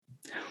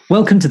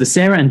Welcome to the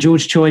Sarah and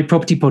George Choi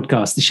Property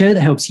Podcast, the show that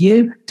helps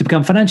you to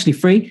become financially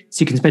free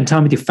so you can spend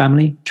time with your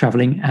family,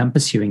 traveling and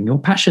pursuing your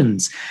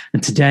passions.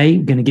 And today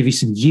we're going to give you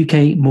some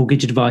UK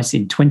mortgage advice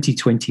in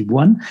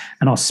 2021.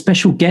 And our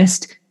special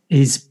guest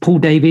is Paul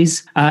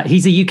Davies.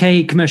 He's a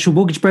UK commercial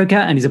mortgage broker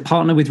and he's a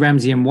partner with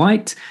Ramsey &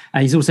 White.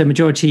 He's also a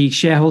majority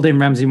shareholder in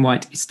Ramsey &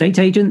 White Estate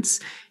Agents.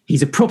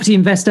 He's a property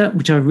investor,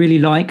 which I really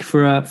like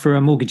for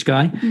a mortgage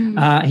guy.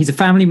 He's a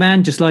family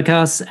man, just like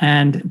us.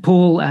 And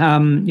Paul,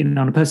 on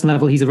a personal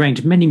level, he's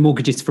arranged many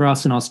mortgages for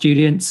us and our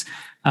students.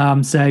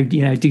 So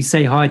do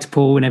say hi to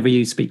Paul whenever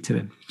you speak to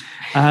him.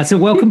 So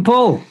welcome,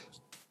 Paul.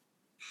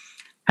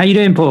 How you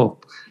doing,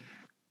 Paul?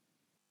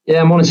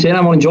 Yeah, morning,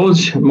 Sarah. Morning,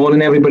 George.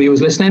 Morning, everybody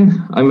who's listening.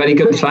 I'm very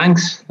good,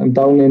 thanks. I'm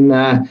down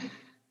in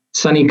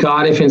sunny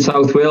Cardiff in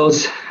South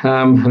Wales,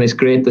 and it's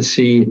great to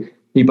see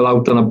people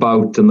out and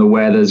about, and the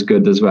weather's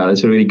good as well.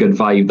 It's a really good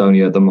vibe down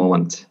here at the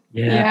moment.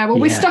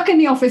 We're stuck in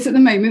the office at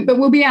the moment, but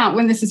we'll be out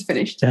when this is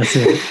finished. That's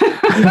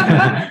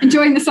it.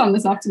 Enjoying the sun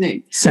this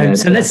afternoon. So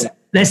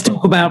let's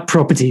talk about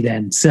property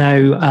then.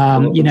 So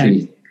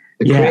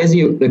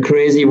the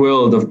crazy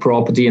world of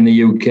property in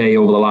the UK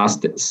over the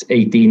last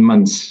 18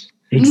 months.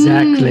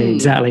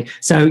 Exactly.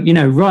 So,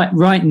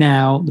 right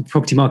now the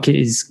property market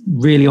is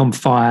really on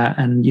fire,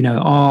 and,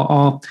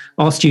 our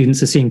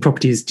students are seeing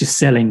properties just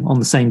selling on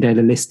the same day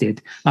they're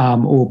listed,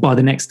 or by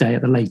the next day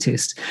at the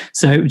latest.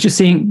 So just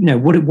seeing,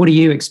 what are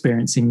you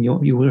experiencing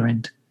your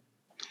end?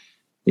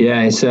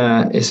 Yeah, it's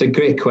a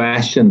great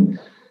question.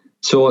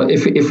 So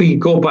if we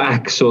go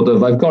back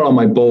I've got on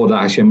my board,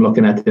 actually, I'm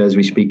looking at it as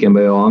we speak,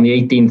 but on the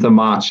 18th of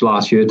March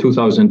last year,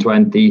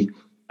 2020,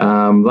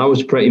 that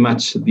was pretty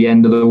much the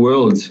end of the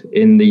world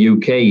in the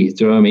UK.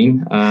 Do you know what I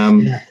mean?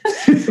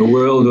 The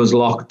world was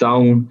locked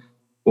down.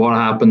 What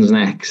happens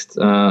next?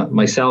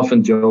 Myself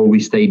and Joe, we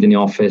stayed in the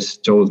office.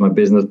 Joe's my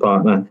business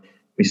partner.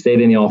 We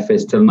stayed in the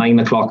office till 9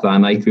 o'clock that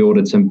night. We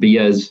ordered some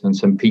beers and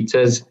some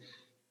pizzas,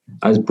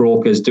 as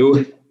brokers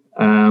do.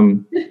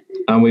 And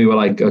we were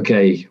like,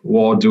 okay,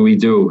 what do we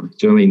do?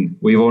 Do you know what I mean?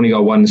 We've only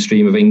got one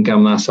stream of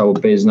income. That's our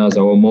business,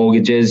 our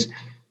mortgages.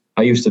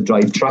 I used to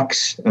drive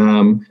trucks.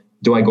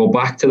 Do I go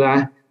back to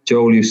that?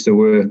 Joel used to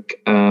work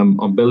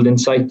on building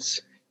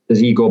sites. Does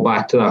he go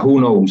back to that?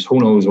 Who knows? Who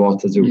knows what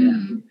to do?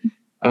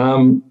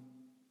 Yeah.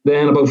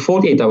 Then about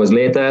 48 hours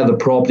later, the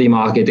property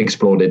market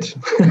exploded.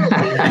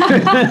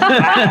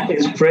 That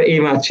is pretty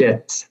much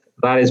it.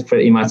 That is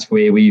pretty much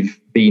where we've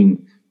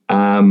been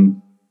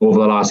over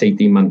the last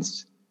 18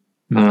 months.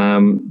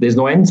 There's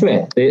no end to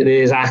it.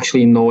 There's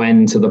actually no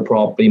end to the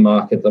property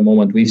market at the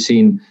moment. We've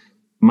seen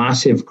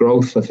massive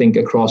growth, I think,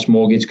 across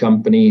mortgage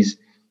companies.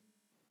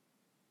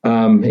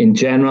 In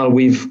general,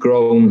 we've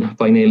grown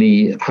by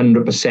nearly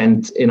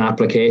 100% in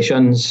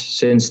applications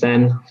since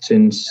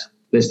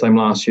this time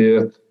last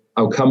year.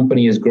 Our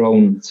company has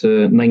grown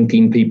to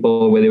 19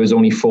 people, where there was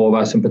only 4 of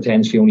us and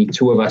potentially only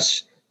 2 of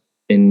us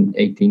in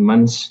 18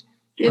 months.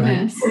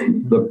 Goodness.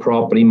 The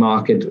property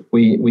market,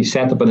 we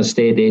set up an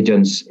estate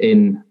agents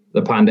in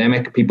the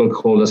pandemic. People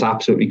called us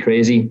absolutely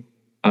crazy.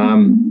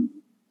 I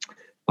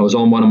was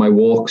on one of my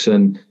walks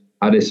and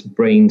had this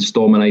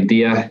brainstorming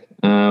idea.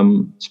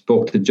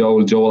 Spoke to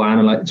Joel. Joel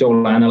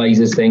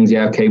analyzes things.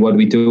 Yeah, okay, what do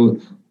we do?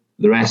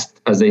 The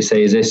rest, as they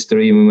say, is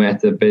history. We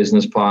met a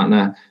business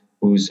partner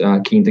who's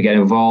keen to get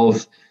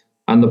involved,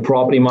 and the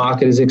property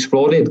market has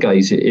exploded,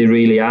 guys. It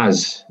really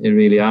has. It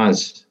really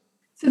has.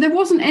 So there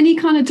wasn't any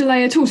kind of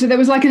delay at all. So there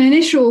was like an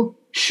initial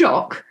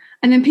shock,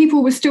 and then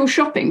people were still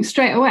shopping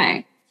straight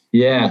away.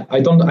 Yeah,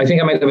 I think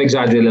I might have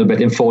exaggerated a little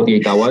bit in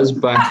 48 hours,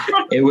 but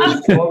it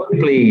was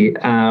probably.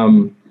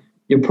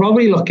 You're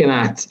probably looking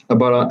at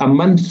about a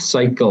month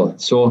cycle.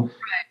 So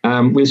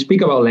we'll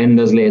speak about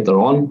lenders later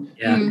on.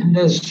 Yeah.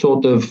 Lenders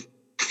sort of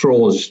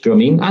froze, do you know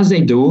what I mean? As they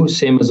do,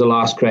 same as the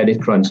last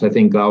credit crunch. I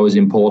think that was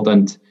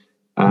important,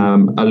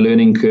 a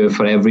learning curve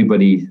for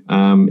everybody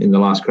in the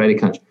last credit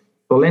crunch.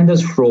 So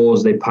lenders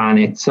froze, they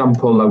panicked, some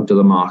pulled out of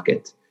the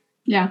market.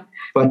 Yeah.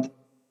 But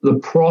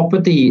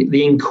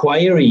the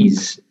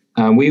inquiries,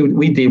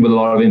 we deal with a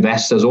lot of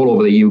investors all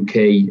over the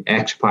UK,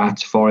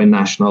 expats, foreign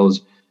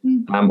nationals,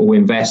 who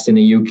invest in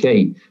the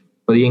UK.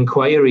 But the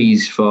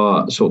inquiries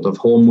for sort of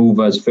home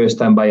movers,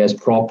 first-time buyers,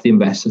 property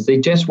investors, they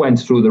just went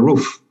through the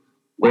roof.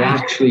 Wow. They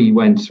actually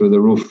went through the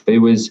roof. It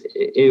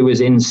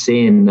was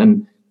insane.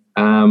 And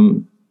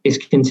it's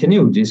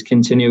continued. It's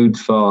continued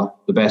for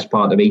the best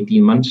part of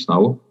 18 months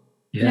now.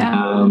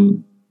 Yeah.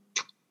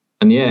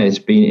 It's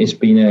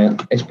been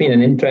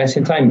an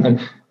interesting time.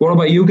 And what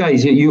about you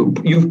guys?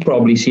 You've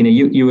probably seen it.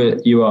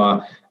 You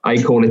are,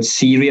 I call it,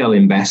 serial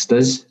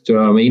investors. Do you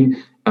know what I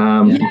mean?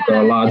 You've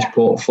got a large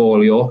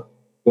portfolio.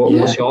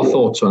 What's your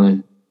thoughts on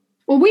it?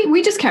 Well,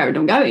 we just carried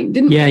on going,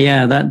 didn't we?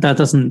 Yeah. That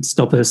doesn't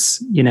stop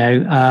us.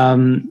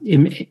 In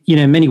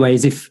many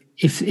ways,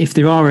 if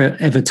there are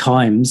ever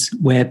times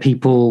where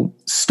people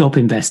stop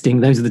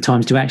investing, those are the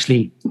times to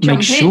actually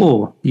make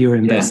sure you're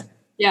investing.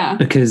 Yeah.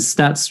 Because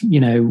that's,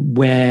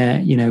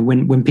 where,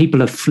 when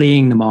people are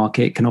fleeing the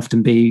market can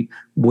often be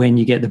when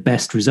you get the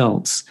best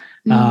results.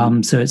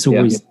 So it's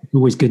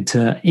always good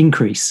to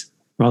increase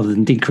rather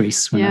than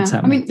decrease when that's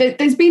happening. I mean,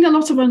 there's been a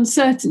lot of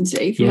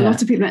uncertainty from a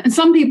lot of people, and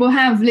some people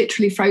have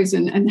literally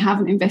frozen and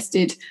haven't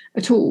invested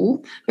at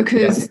all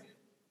because,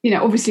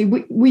 obviously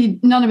we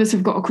none of us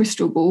have got a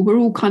crystal ball. We're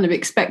all kind of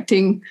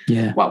expecting,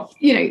 well,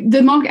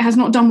 the market has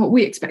not done what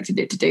we expected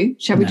it to do,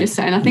 shall we just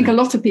say? And I think a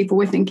lot of people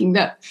were thinking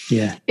that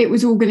it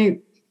was all going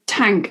to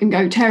tank and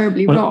go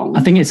terribly wrong.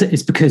 I think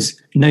it's because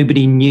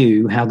nobody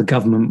knew how the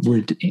government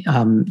would,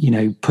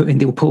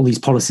 put all these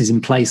policies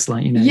in place,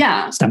 like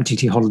stamp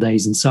duty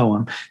holidays and so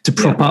on, to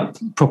prop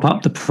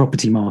up the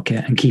property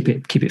market and keep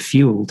it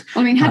fueled.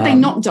 I mean, had they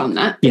not done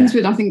that, things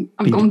would, I think,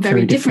 have gone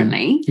very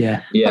differently.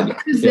 Yeah. But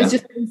because there's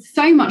just been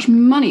so much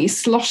money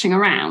sloshing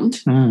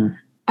around,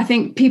 I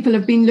think people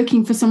have been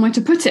looking for somewhere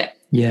to put it.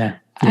 Yeah.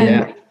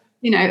 And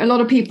a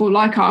lot of people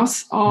like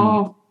us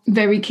are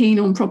very keen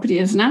on property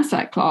as an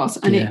asset class,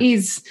 and it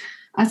is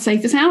as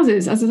safe as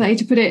houses, as I say,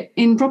 to put it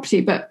in property.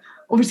 But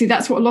obviously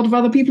that's what a lot of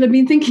other people have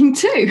been thinking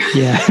too.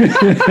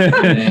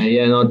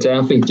 No,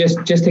 definitely.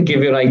 Just to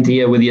give you an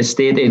idea with the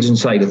estate agent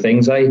side of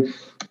things, I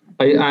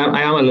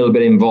am a little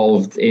bit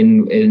involved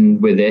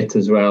in with it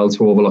as well,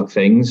 to overlook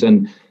things,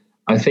 and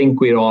I think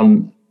we're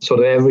on sort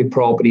of every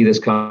property that's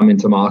come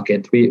into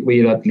market,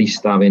 we're at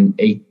least having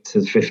 8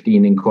 to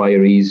 15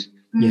 inquiries.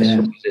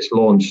 This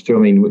launched. I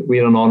mean,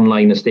 we're an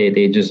online estate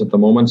agents at the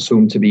moment,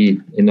 soon to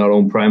be in our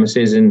own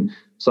premises in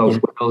South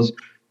Wales.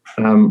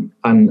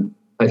 And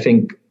I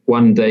think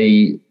one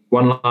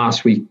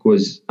last week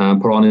was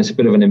put on as a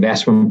bit of an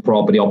investment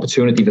property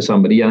opportunity for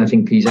somebody, and I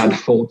think he's had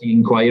 40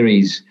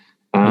 inquiries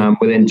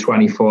within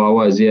 24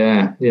 hours.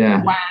 Wow.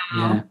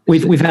 Yeah.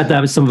 We've had that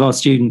with some of our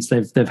students.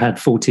 They've had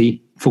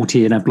 40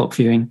 in a block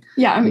viewing.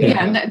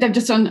 And they've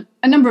just done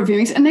a number of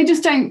viewings, and they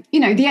just don't,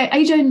 the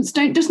agents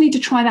don't just need to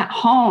try that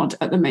hard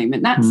at the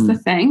moment. That's the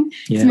thing.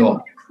 It's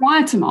not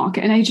required to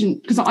market an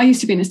agent, because I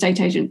used to be an estate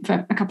agent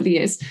for a couple of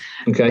years.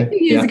 Okay.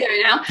 Years ago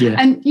now.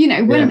 And,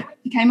 when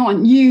it came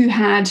on, you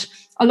had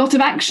a lot of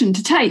action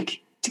to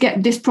take to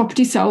get this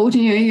property sold.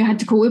 You had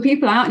to call the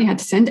people out and you had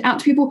to send it out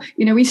to people.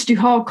 We used to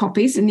do hard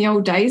copies in the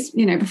old days,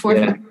 before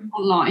everything was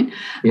online.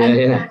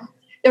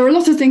 There were a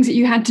lot of things that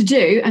you had to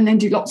do, and then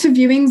do lots of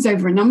viewings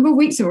over a number of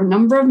weeks or a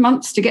number of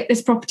months to get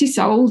this property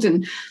sold.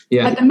 And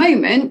at the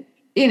moment,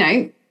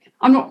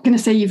 I'm not going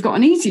to say you've got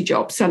an easy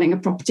job selling a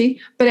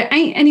property, but it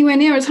ain't anywhere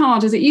near as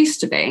hard as it used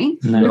to be.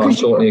 No, I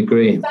totally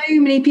agree. So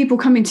many people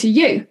coming to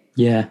you.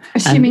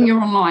 Assuming you're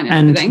online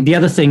and everything. And the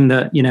other thing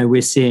that,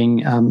 we're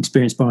seeing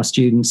experienced by our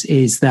students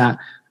is that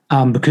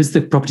because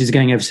the properties are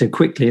going over so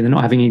quickly, they're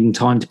not having even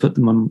time to put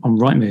them on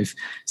Rightmove.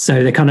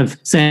 So they're kind of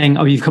saying,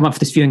 "Oh, you've come up for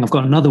this viewing. I've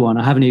got another one.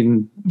 I haven't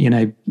even,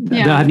 I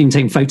haven't even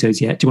taken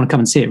photos yet. Do you want to come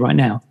and see it right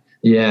now?"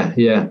 Yeah.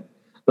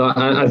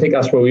 I think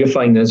that's what we're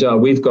finding as well.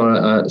 We've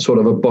got a sort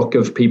of a book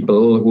of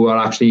people who are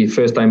actually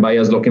first-time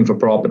buyers looking for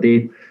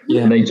property,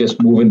 and they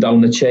just moving down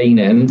the chain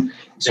in.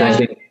 So I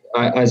think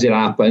as it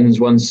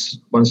happens, once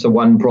the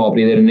one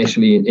property they're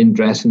initially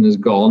interested in is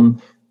gone,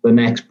 the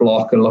next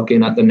block are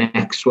looking at the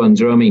next one.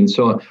 Do you know what I mean?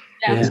 So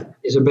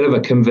it's a bit of a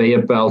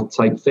conveyor belt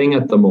type thing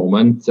at the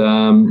moment,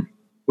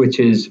 which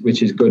is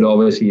good,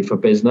 obviously, for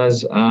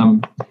business.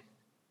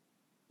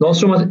 Not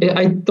so much.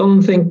 I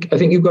think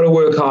you've got to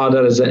work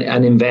harder as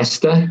an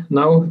investor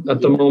now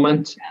at the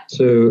moment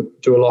to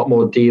do a lot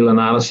more deal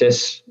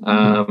analysis.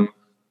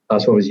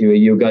 That's obviously where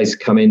you guys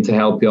come in to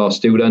help your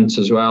students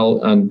as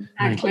well. And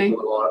exactly.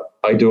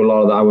 I do a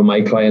lot of that with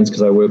my clients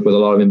because I work with a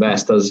lot of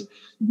investors.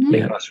 I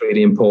think that's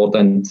really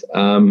important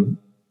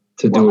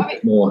to do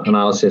more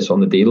analysis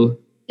on the deal.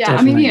 Yeah,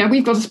 definitely. I mean,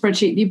 we've got a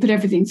spreadsheet. You put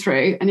everything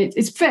through, and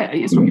it's fair.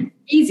 It's not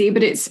easy,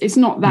 but it's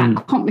not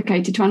that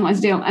complicated to analyse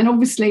a deal. And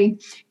obviously,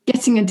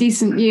 getting a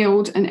decent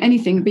yield and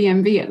anything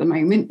BMV at the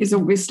moment is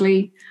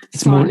obviously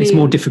it's more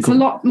difficult. It's a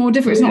lot more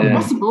difficult. It's not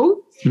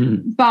impossible,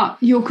 but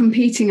you're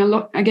competing a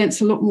lot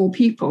against a lot more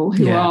people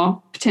who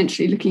are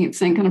potentially looking at the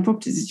same kind of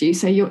properties as you.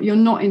 So you're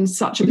not in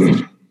such a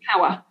position of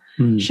power,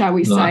 shall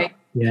we say?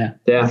 Yeah,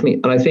 definitely.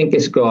 And I think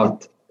it's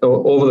got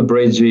over the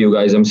bridge with you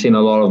guys. I'm seeing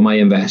a lot of my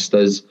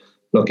investors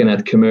looking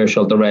at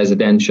commercial to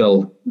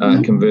residential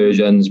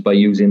conversions by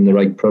using the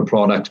right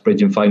products,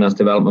 bridging finance,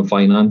 development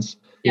finance.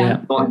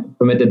 Not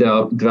permitted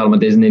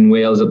development isn't in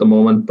Wales at the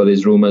moment, but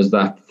there's rumours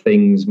that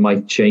things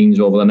might change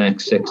over the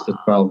next 6 to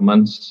 12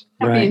 months.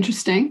 That'd be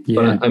interesting.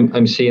 But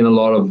I'm seeing a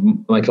lot of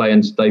my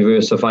clients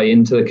diversify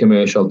into the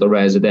commercial to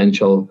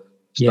residential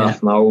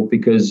stuff now,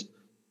 because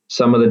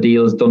some of the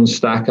deals don't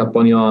stack up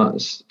on your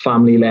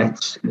family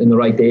lets in the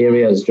right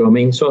areas. Do you know what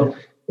I mean? So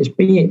it's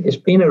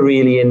been a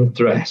really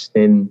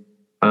interesting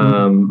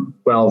 12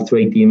 to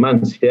 18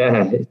 months.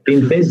 Yeah, it's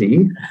been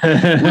busy.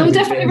 We'll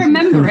definitely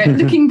remember it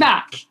looking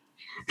back.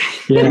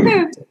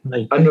 100%.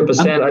 I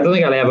don't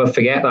think I'll ever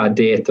forget that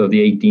date of the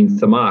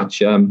 18th of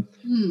March. A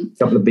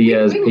couple of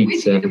beers,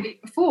 pizza. The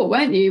week before,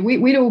 weren't you?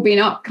 We'd all been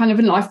up kind of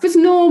and life was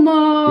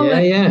normal.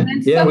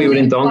 Yeah, we were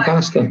in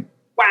Doncaster.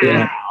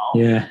 Wow.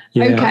 Yeah.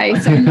 Okay,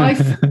 so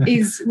life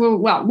is,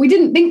 well, we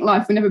didn't think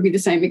life would never be the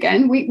same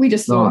again. We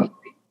just thought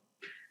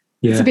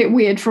it's a bit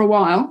weird for a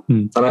while.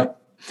 And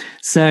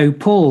So,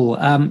 Paul,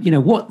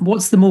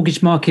 what's the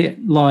mortgage market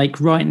like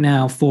right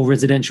now for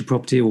residential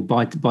property or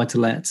buy to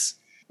lets?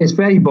 It's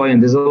very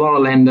buoyant. There's a lot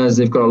of lenders.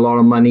 They've got a lot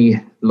of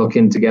money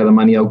looking to get the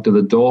money out of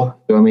the door.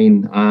 So, I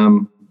mean,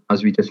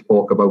 as we just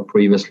spoke about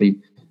previously,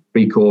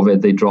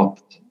 pre-COVID, they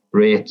dropped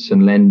rates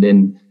and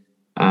lending.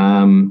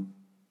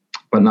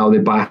 But now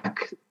they're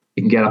back.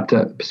 You can get up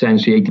to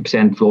potentially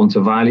 80% loan to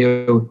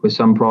value with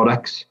some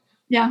products.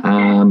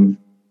 Yeah.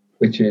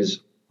 Which is,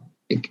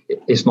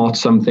 it's not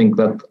something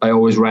that I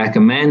always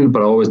recommend,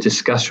 but I always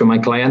discuss with my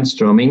clients.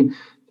 Do you know what I mean?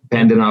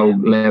 Depending how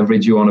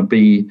leverage you want to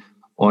be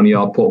on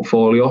your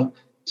portfolio.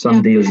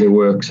 Some deals they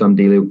work, some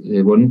deals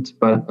they wouldn't.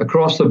 But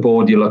across the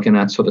board, you're looking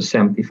at sort of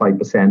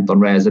 75% on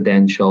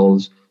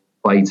residentials,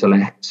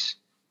 buy-to-lets,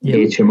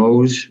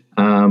 HMOs,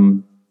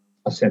 75%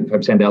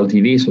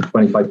 LTV, so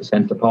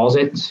 25%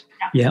 deposits.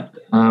 Yeah.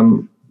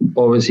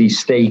 Obviously,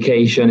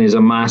 staycation is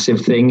a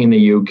massive thing in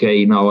the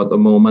UK now at the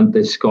moment.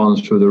 It's gone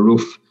through the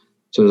roof.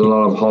 So there's a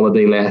lot of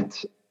holiday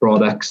let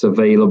products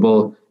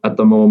available at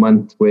the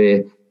moment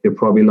where you're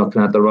probably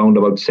looking at around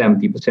about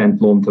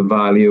 70% loan to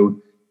value.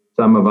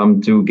 Some of them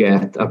do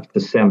get up to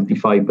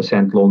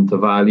 75% loan to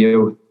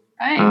value.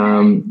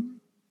 Right.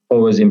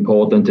 Always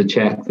important to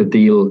check the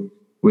deal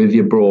with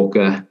your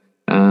broker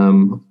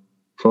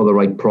for the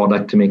right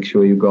product to make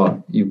sure you've got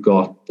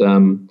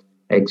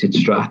exit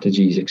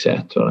strategies,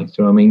 etc. Do you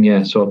know what I mean?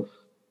 Yeah. So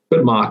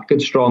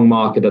good strong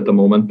market at the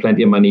moment.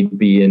 Plenty of money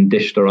being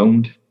dished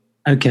around.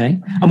 Okay.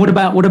 And what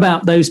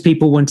about those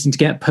people wanting to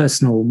get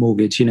personal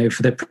mortgage,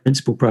 for their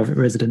principal private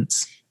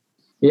residence?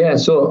 Yeah,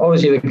 so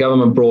obviously the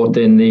government brought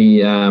in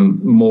the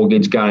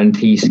mortgage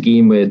guarantee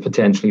scheme with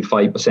potentially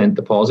 5%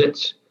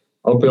 deposits.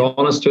 I'll be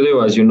honest with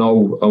you, as you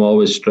know, I'm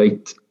always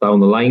straight down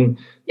the line.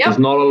 Yep.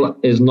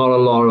 There's not a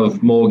lot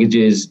of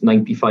mortgages,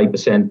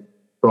 95%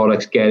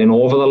 products getting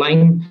over the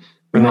line.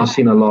 We're not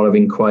seeing a lot of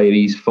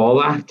inquiries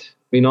for that.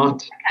 We're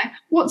not. Okay.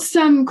 What's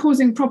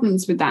causing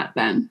problems with that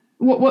then?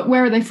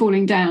 Where are they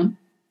falling down?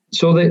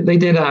 So they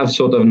did have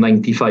sort of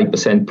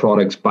 95%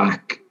 products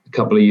back a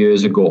couple of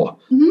years ago,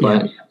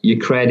 but your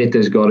credit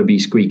has got to be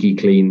squeaky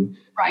clean.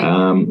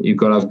 Right. You've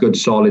got to have good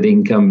solid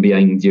income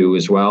behind you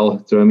as well.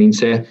 Do you know what I mean,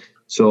 sir?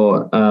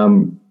 So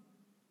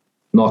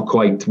not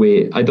quite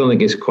where, I don't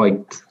think it's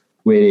quite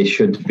where it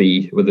should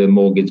be with the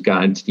mortgage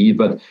guarantee,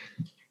 but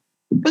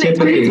it's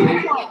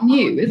quite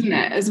new, isn't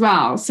it, as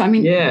well? So, I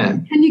mean,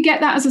 can you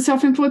get that as a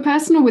self-employed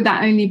person, or would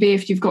that only be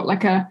if you've got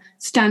like a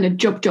standard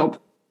job?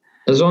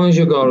 As long as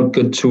you've got a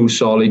good 2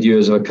 solid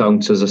years of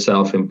accounts as a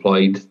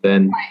self-employed,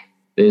 then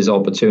there's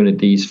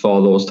opportunities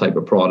for those type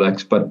of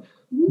products. But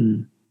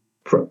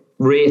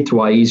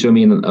rate-wise, I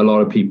mean, a lot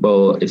of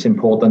people, it's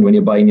important when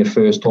you're buying your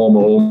first home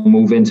or home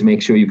move in to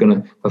make sure you're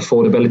going to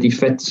affordability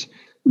fits.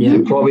 Yeah.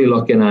 You're probably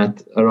looking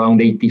at around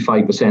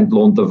 85%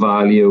 loan to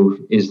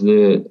value is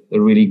the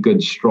really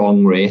good,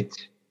 strong rate.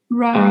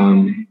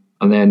 Right.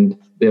 And then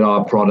there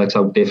are products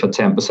out there for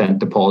 10%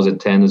 deposit,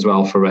 10 as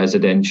well for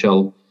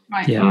residential.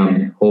 Right.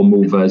 Home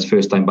movers,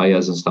 first-time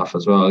buyers and stuff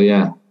as well,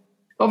 yeah.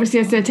 Obviously,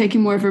 as they're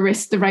taking more of a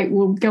risk, the rate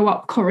will go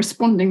up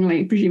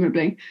correspondingly,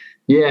 presumably.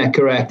 Yeah,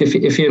 correct.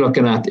 If you're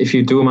looking at, if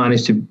you do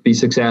manage to be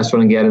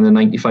successful in getting the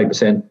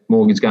 95%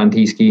 mortgage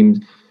guarantee schemes,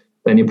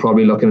 then you're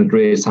probably looking at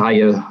rates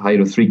higher of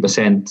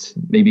 3%,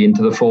 maybe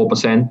into the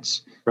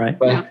 4%. Right.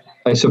 But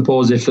I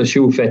suppose if the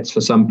shoe fits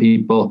for some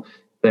people,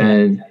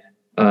 then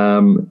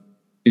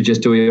you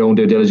just do your own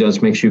due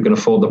diligence, make sure you can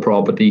afford the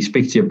property,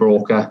 speak to your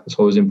broker. It's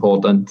always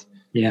important.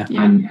 Yeah.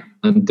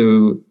 And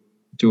do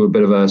a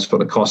bit of a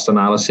sort of cost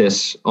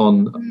analysis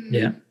on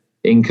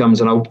incomes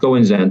and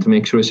outgoings then to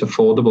make sure it's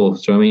affordable.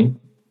 Do you know what I mean?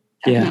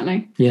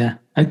 Definitely. Yeah.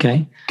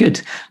 Okay,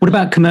 good. What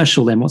about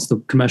commercial then? What's the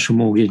commercial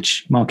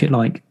mortgage market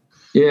like?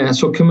 Yeah,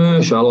 so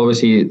commercial,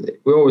 obviously,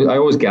 I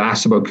always get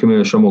asked about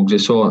commercial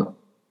mortgages. So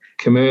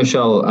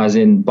commercial, as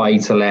in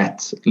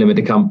buy-to-let,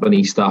 limited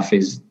company stuff,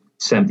 is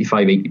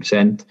 75-80%.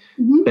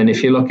 Mm-hmm. Then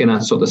if you're looking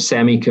at sort of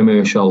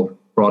semi-commercial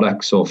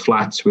products or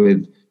flats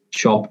with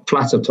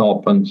flats up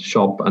top and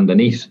shop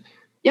underneath,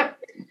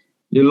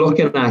 you're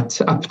looking at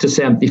up to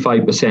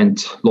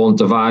 75% loan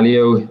to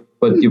value,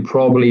 but you're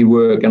probably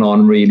working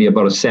on really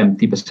about a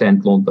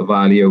 70% loan to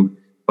value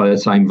by the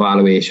time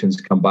valuations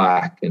come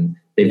back and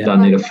they've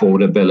done their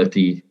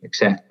affordability,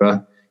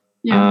 etc.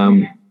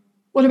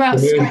 What about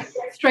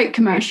straight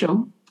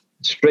commercial?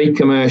 Straight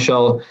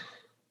commercial,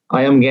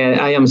 I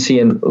am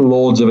seeing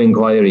loads of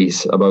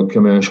inquiries about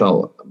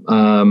commercial.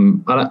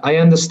 And I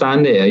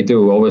understand it. I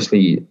do.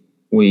 Obviously,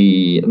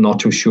 we're not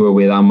too sure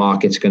where that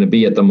market's going to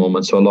be at the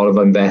moment. So a lot of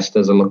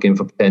investors are looking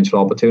for potential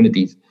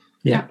opportunities.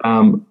 Yeah.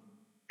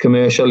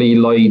 Commercially,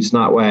 Lloyds,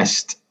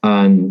 NatWest,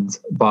 and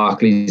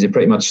Barclays, they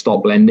pretty much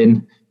stopped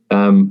lending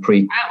in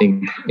COVID. Do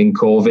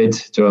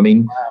you know what I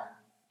mean?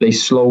 They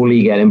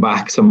slowly getting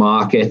back to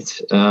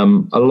market. A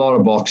lot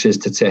of boxes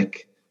to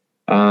tick,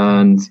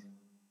 and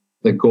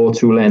the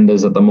go-to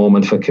lenders at the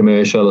moment for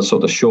commercial are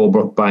sort of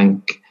Shawbrook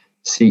Bank,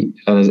 and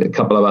there's a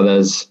couple of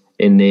others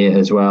in there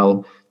as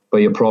well. But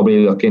you're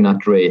probably looking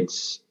at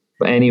rates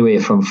anywhere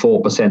from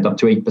 4% up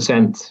to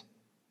 8%.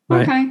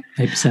 Right. Okay.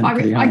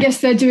 8%. I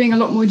guess they're doing a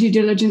lot more due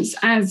diligence,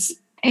 as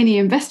any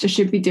investor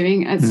should be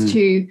doing, as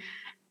to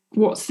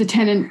what's the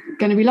tenant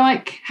going to be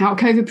like, how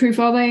COVID proof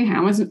are they,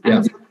 how Amazon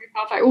proof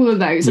are they, all of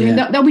those. I mean,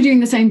 they'll be doing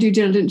the same due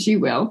diligence you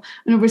will.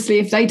 And obviously,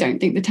 if they don't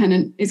think the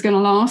tenant is going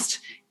to last,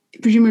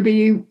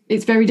 presumably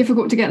it's very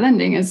difficult to get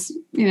lending, as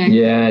you know.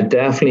 Yeah,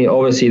 definitely.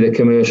 Obviously, the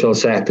commercial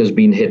sector's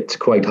been hit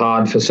quite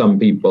hard for some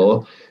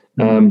people.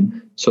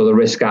 So the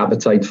risk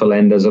appetite for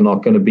lenders are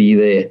not going to be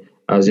there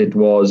as it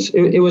was.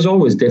 It was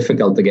always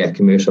difficult to get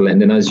commercial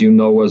lending, as you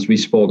know, as we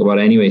spoke about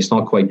anyway. It's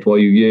not quite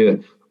what you hear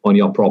on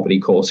your property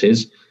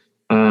courses.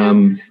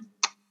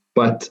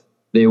 But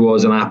there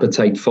was an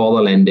appetite for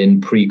the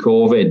lending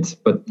pre-COVID.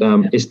 But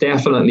it's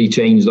definitely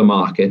changed the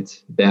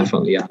market.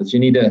 Definitely has. You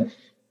need a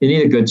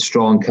good,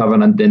 strong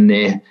covenant in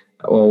there,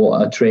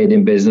 or a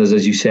trading business,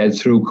 as you said,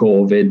 through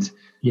COVID.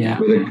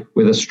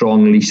 With a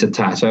strong lease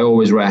attached. I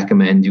always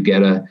recommend you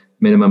get a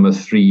minimum of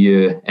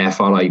 3-year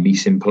FRI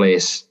lease in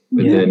place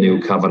with the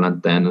new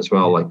covenant then as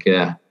well.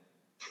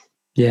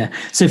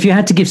 So if you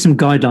had to give some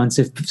guidelines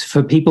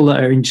for people that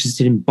are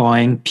interested in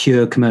buying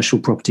pure commercial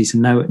properties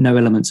and no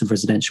elements of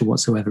residential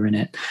whatsoever in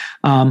it,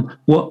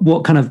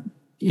 what kind of,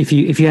 if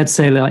you had to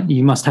say, like,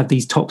 you must have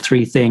these top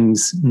 3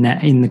 things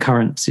in the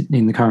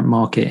current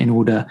market in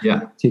order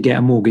to get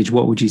a mortgage,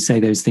 what would you say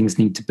those things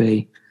need to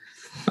be?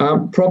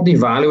 Property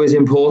value is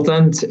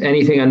important.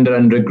 Anything under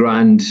 100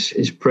 grand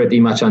is pretty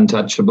much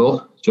untouchable.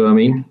 Do you know what I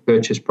mean?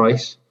 Purchase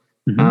price.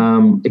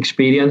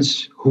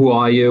 Experience. Who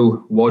are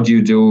you? What do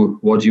you do?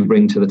 What do you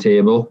bring to the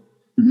table?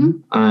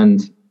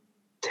 And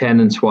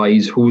tenants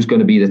wise, who's going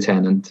to be the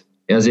tenant?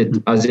 As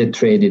it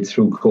traded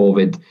through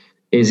COVID,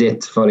 is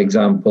it, for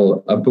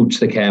example, a Boots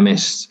the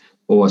Chemist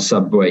or a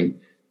Subway?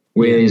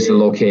 Where is the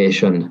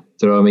location?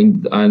 Do you know what I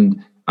mean?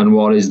 And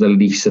what is the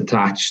lease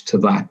attached to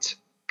that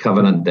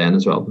covenant then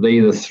as well?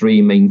 They're the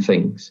 3 main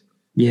things.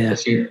 I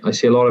see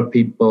a lot of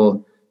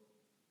people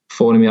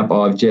phoning me up,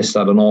 I've just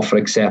had an offer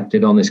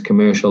accepted on this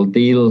commercial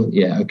deal.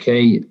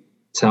 Okay,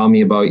 tell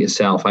me about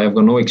yourself. I have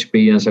got no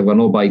experience, I've got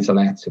no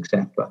buy-to-lets,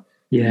 etc.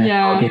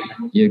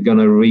 You're going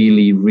to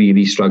really,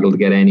 really struggle to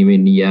get anywhere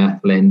near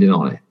lending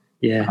on it.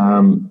 They're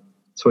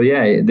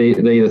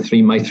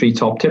my 3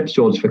 top tips,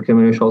 George, for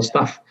commercial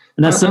stuff.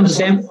 And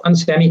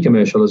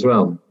semi-commercial as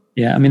well.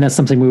 Yeah, I mean, that's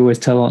something we always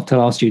tell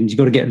our students. You've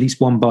got to get at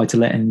least 1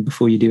 buy-to-let in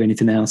before you do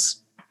anything else.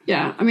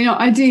 Yeah, I mean,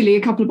 ideally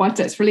a couple of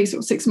buy-to-lets for at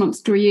least 6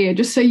 months to a year,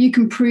 just so you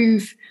can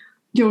prove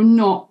you're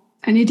not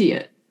an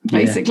idiot,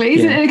 basically.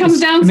 It comes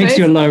down to it. Makes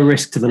you a low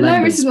risk to the lender.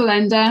 Low risk to the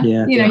lender.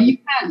 You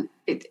can.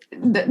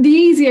 The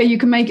easier you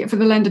can make it for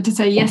the lender to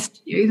say yes to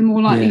you, the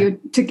more likely you're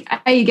to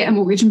A, get a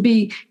mortgage, and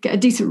B, get a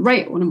decent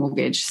rate on a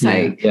mortgage.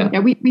 So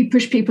we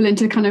push people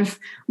into kind of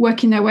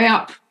working their way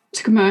up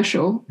to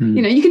commercial.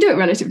 You can do it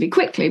relatively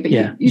quickly, but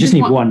you just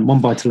need one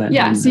buy-to-let.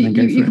 So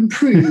you can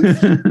prove.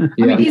 I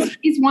mean,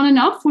 is 1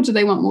 enough, or do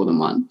they want more than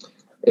 1?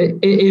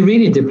 It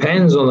really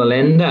depends on the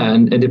lender,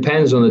 and it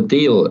depends on the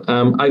deal.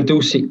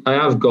 I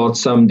have got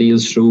some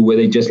deals through where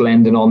they just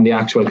lending on the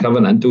actual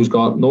covenant, who's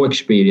got no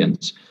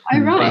experience. Oh,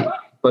 right.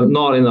 But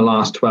not in the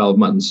last 12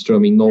 months. I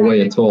mean, no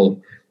way at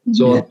all.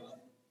 So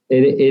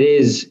it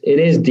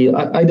is deal.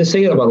 I just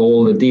say it about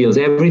all the deals.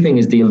 Everything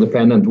is deal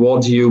dependent.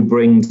 What do you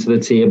bring to the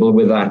table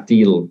with that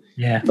deal?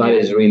 That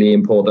is really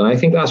important. I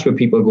think that's where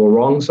people go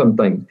wrong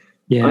sometimes.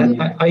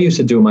 I used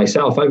to do it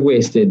myself. I've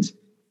wasted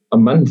a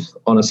month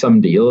on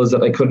some deals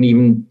that I couldn't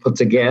even put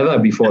together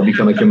before I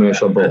become a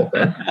commercial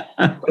broker.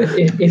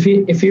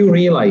 If you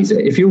realize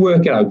it, if you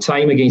work it out,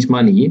 time against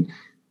money,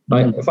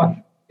 like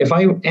if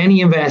I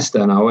any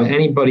investor now, or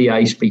anybody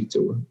I speak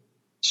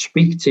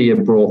to your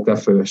broker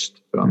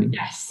first. I mean,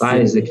 that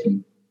is the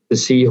key, to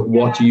see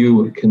what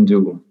you can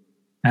do.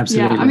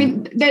 Absolutely. I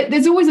mean,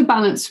 there's always a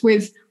balance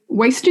with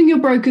wasting your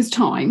broker's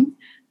time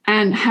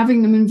and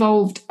having them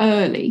involved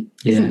early,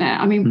 isn't there?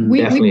 I mean,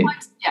 we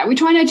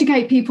try and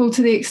educate people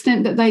to the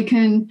extent that they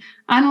can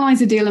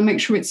analyze a deal and make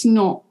sure it's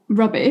not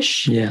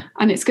rubbish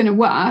and it's going to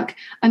work.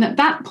 And at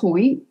that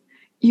point,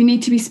 you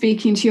need to be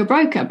speaking to your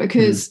broker,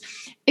 because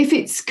if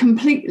it's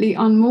completely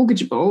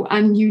unmortgageable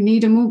and you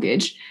need a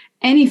mortgage,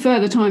 any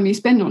further time you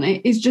spend on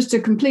it is just a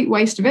complete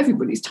waste of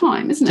everybody's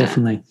time, isn't it?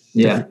 Definitely.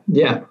 Yeah,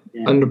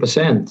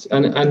 100%.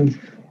 And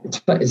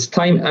it's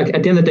time. At the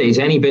end of the day, it's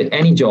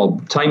any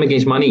job, time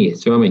against money.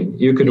 So I mean,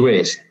 you could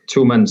waste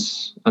 2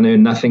 months and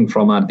earn nothing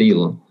from that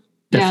deal.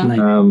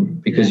 Definitely.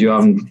 Because you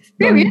haven't.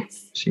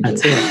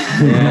 That's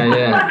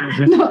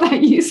it. Not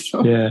that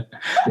useful.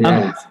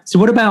 So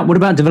what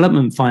about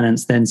development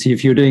finance then? So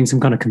if you're doing some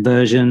kind of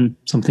conversion,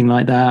 something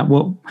like that,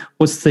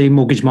 what's the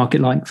mortgage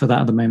market like for that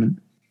at the moment?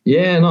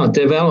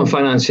 Development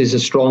finance is a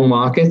strong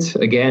market.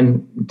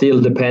 Again,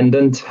 deal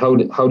dependent. How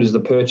does the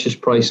purchase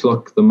price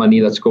look? The money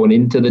that's going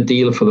into the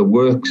deal for the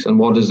works, and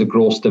what does the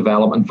gross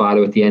development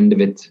value at the end of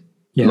it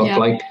look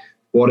like?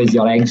 What is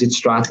your exit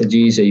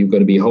strategies? Are you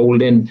going to be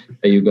holding?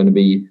 Are you going to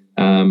be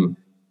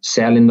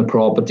selling the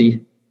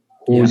property?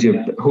 Who's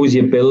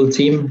your build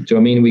team? Do you know what I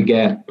mean?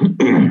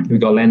 We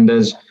got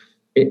lenders.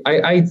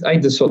 I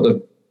just sort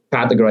of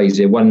categorize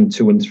it 1,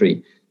 2, and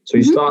 3. So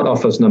you start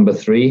off as number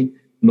 3.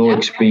 no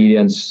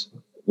experience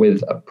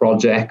with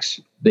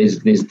projects. There's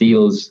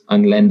deals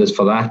and lenders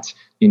for that.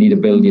 You need to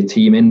build your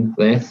team in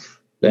there.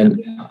 Then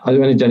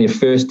when you've done your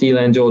first deal,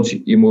 then George,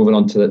 you're moving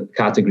on to the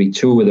category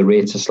 2 where the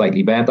rates are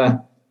slightly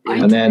better.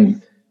 Right. And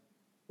then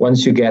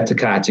once you get to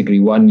category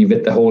 1, you've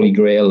hit the holy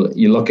grail.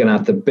 You're looking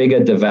at the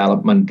bigger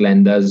development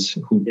lenders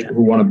who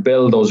want to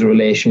build those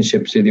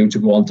relationships with you to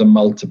go on to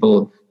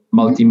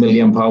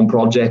multi-million pound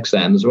projects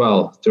then as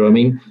well. Do you know what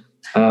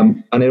I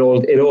mean? And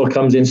it all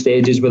comes in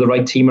stages with the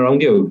right team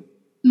around you.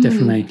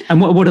 Definitely.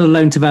 And what are the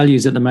loan to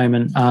values at the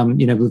moment?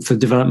 For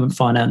development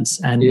finance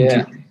and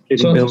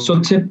So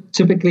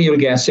typically you'll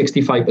get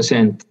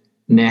 65%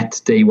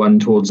 net day one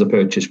towards the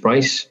purchase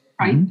price.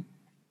 Right.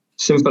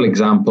 Simple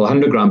example: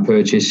 100 grand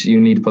purchase, you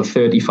need to put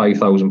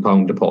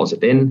 £35,000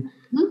 deposit in,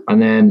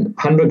 and then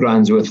 100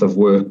 grand's worth of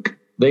work.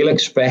 They'll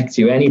expect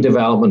you. Any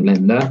development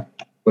lender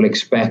will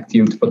expect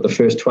you to put the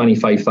first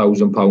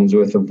 £25,000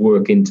 worth of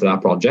work into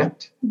that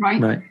project.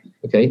 Right.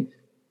 Okay.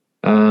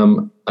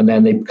 And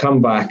then they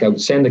come back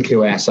out, send a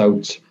QS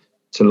out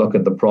to look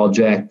at the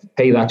project,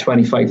 pay that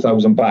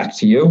 25,000 back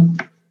to you,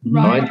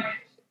 right?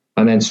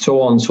 And then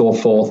so on and so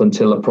forth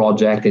until the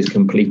project is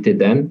completed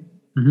then.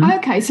 Mm-hmm.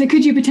 Okay, so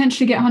could you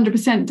potentially get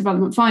 100%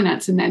 development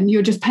finance and then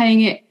you're just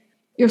paying it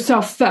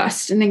yourself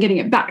first and then getting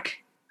it back?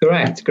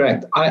 Correct.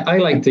 I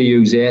like to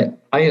use it.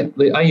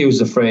 I use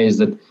the phrase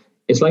that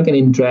it's like an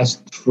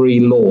interest-free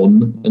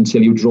loan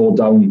until you draw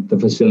down the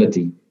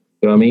facility. You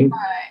know what I mean?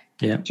 Right.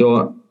 Yeah.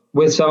 So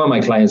with some of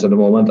my clients at the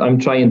moment, I'm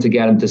trying to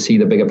get them to see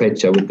the bigger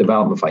picture with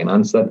development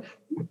finance, that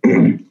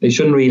they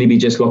shouldn't really be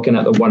just looking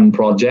at the one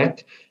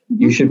project.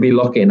 Mm-hmm. You should be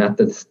looking at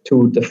the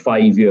 2 to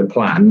 5 year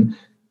plan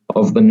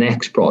of the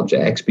next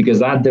projects, because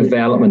that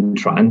development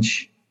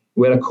tranche,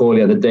 we had a call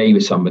the other day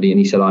with somebody and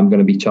he said, I'm going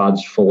to be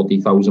charged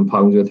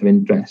 £40,000 worth of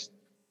interest.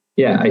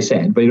 Yeah, I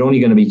said, but you're only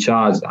going to be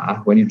charged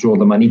that when you draw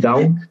the money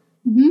down.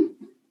 Mm-hmm.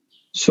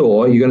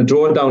 So you're going to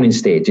draw it down in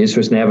stages, so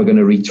it's never going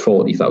to reach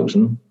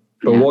 40,000.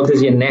 But what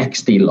does your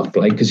next deal look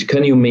like? Because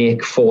can you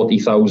make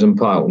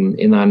 £40,000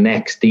 in that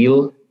next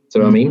deal? Do you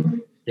know what I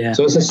mean? Yeah.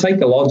 So it's a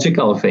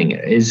psychological thing.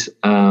 It is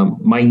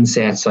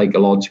mindset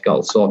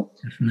psychological. So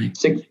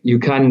you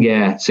can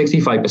get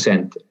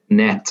 65%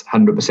 net,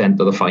 100%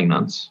 of the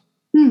finance.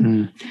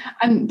 Mm.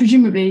 And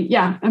presumably,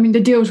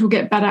 the deals will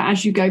get better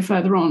as you go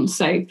further on.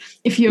 So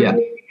if you're a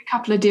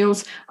couple of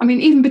deals,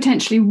 even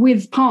potentially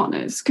with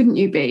partners, couldn't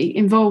you be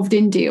involved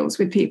in deals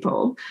with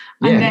people?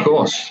 And of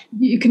course.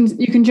 You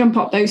can jump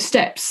up those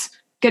steps,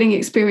 getting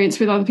experience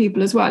with other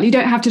people as well. You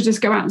don't have to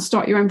just go out and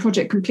start your own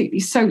project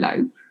completely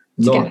solo.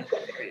 No.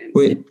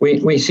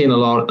 We've seen a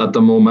lot at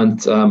the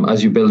moment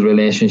as you build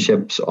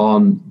relationships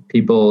on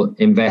people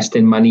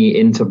investing money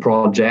into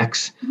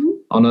projects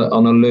on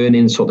a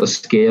learning sort of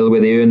scale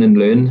where they earn and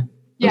learn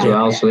as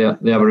well. So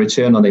they have a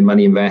return on their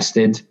money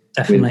invested.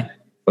 Definitely. With,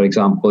 for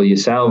example,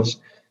 yourselves,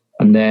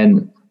 and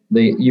then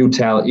you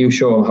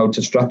show them how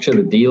to structure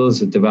the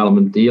deals, a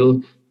development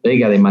deal. They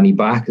get their money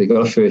back. They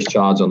got a first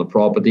charge on the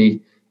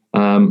property.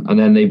 And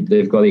then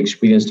they've got the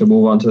experience to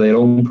move on to their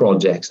own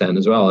projects then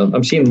as well.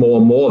 I'm seeing more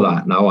and more of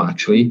that now,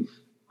 actually,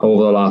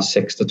 over the last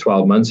 6 to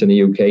 12 months in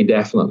the UK,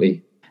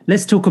 definitely.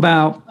 Let's talk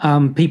about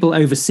people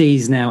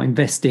overseas now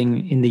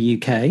investing in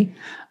the UK.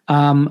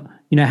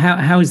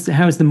 How is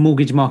the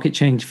mortgage market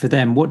changed for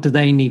them? What do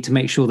they need to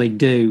make sure they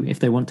do if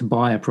they want to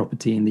buy a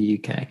property in the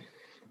UK?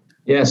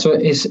 Yeah, so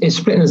it's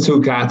split into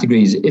 2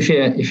 categories. If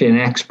you're an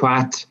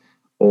expat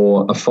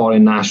or a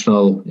foreign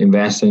national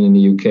investing in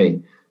the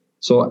UK.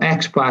 So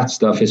expat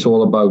stuff is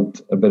all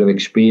about a bit of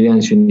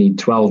experience. You need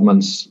 12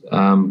 months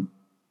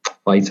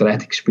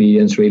buy-to-let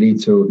experience really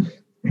to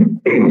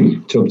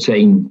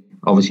obtain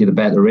obviously the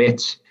better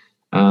rates.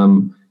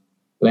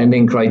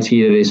 Lending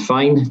criteria is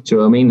fine. Do you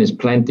know what I mean? There's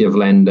plenty of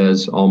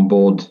lenders on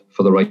board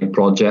for the right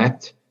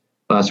project.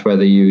 That's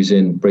whether you're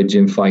using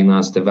bridging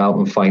finance,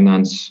 development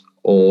finance,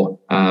 or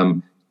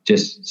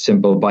just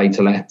simple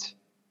buy-to-let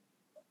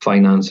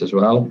finance as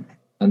well.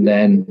 And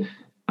then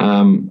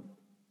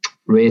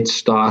rates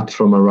start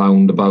from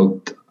around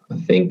about, I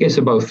think it's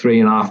about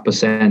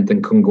 3.5%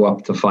 and can go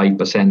up to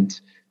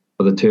 5%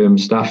 for the term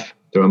stuff.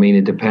 Do you know what I mean?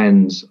 It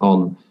depends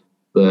on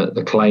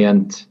the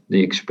client,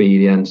 the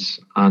experience,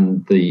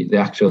 and the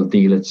actual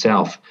deal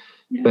itself.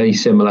 Yeah. Very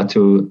similar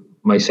to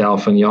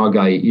myself and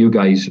you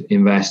guys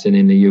investing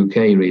in the UK,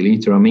 really.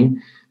 Do you know what I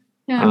mean?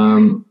 Yeah.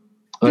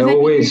 I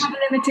always have a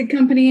limited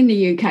company in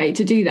the UK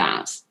to do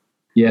that.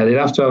 Yeah, they'd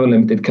have to have a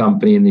limited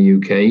company in the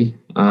UK.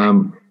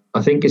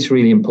 I think it's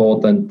really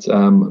important,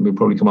 we'll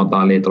probably come on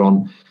that later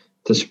on,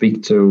 to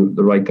speak to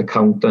the right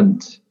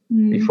accountant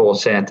before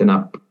setting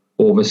up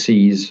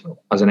overseas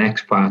as an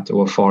expat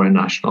or a foreign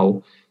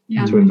national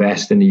to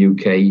invest in the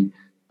UK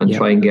and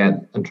try and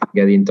get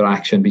the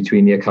interaction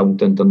between the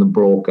accountant and the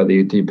broker that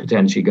you're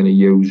potentially going to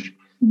use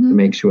to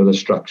make sure the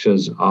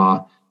structures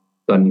are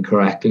done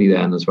correctly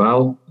then as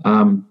well.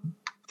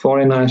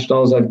 Foreign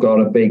nationals, I've got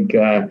a big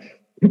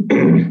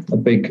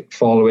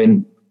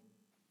following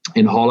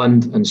in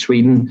Holland and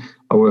Sweden.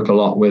 I work a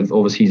lot with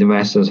overseas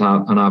investors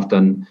and I've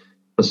done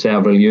for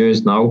several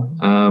years now.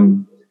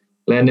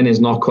 lending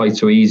is not quite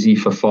so easy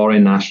for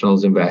foreign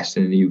nationals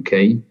investing in the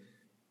UK.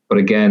 But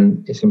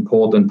again, it's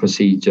important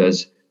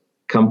procedures.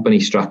 Company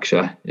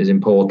structure is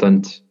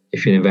important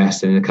if you're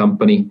investing in a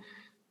company.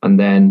 And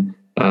then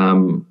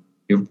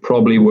you're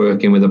probably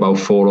working with about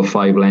 4 or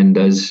 5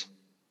 lenders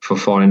for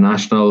foreign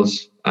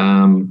nationals.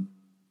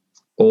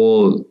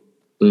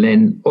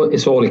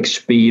 It's all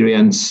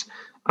experience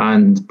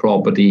and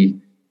property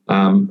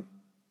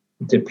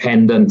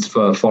dependent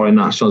for foreign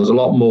nationals, a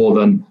lot more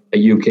than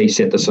a UK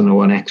citizen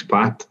or an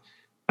expat.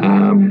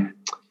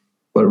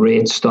 But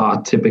rates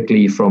start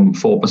typically from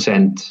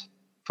 4%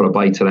 for a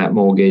buy-to-let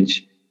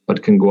mortgage,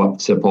 but can go up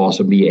to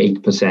possibly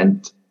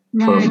 8%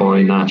 for a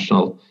foreign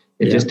national.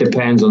 It just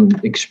depends on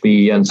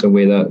experience and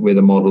where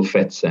the model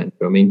fits in. You know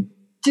what I mean?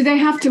 Do they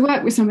have to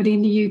work with somebody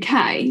in the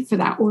UK for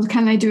that, or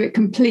can they do it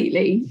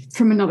completely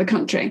from another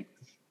country?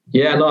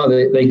 Yeah, no,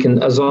 they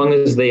can, as long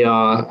as they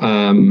are,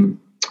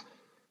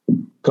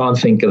 can't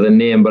think of the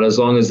name, but as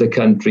long as the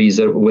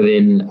countries are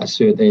within a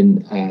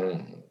certain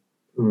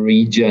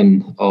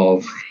region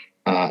of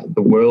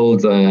the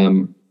world,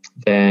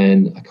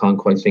 then I can't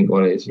quite think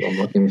what it is I'm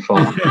looking for.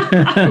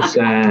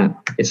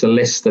 It's a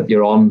list that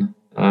you're on.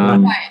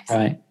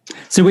 Right.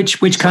 So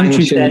which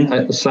countries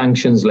then?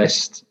 Sanctions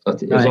list.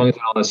 As long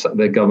as they're on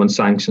the government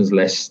sanctions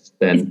list,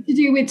 then it's to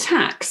do with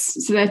tax,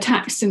 so they're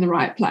taxed in the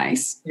right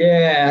place.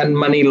 Yeah, and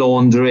money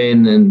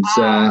laundering and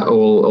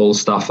all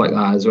stuff like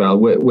that as well.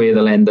 Where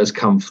the lender's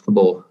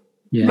comfortable,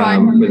 where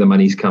the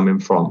money's coming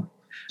from.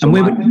 So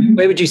and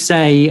where would you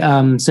say?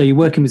 So you're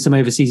working with some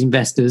overseas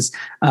investors.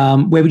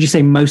 Where would you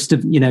say most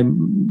of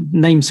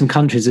name some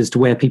countries as to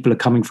where people are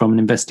coming from and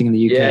investing in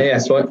the UK? Yeah.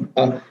 So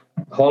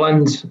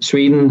Holland,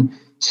 Sweden,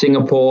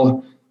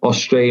 Singapore,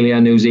 Australia,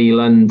 New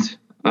Zealand,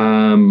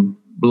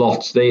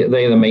 lots. They're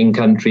the main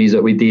countries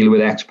that we deal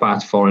with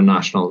expats, foreign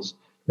nationals.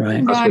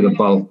 Right. That's where the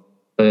bulk.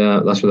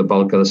 That's where the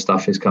bulk of the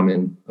stuff is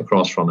coming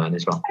across from then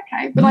as well.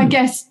 Okay, but I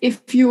guess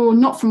if you're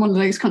not from one of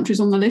those countries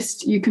on the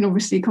list, you can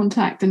obviously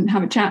contact and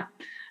have a chat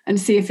and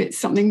see if it's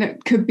something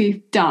that could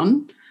be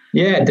done.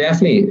 Yeah,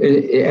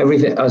 definitely.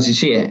 Everything, as you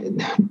see,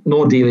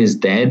 no deal is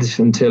dead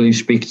until you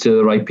speak to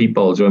the right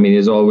people. So, I mean,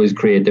 there's always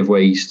creative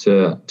ways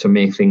to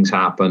make things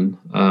happen,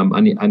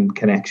 and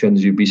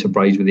connections. You'd be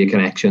surprised with your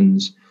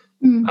connections.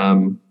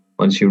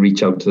 Once you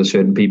reach out to the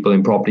certain people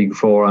in property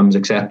forums,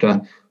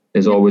 etc.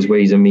 There's always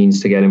ways and means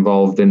to get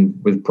involved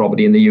with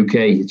property in the UK. Do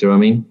you know what I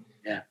mean?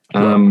 Yeah.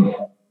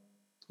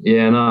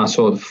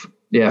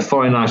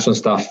 Foreign national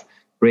stuff.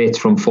 Rates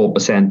from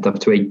 4% up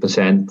to 8%,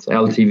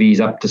 LTVs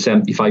up to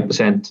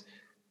 75%,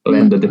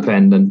 lender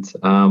dependent.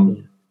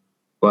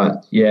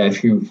 But yeah,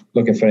 if you're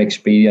looking for an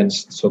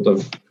experienced sort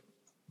of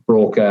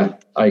broker,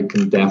 I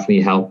can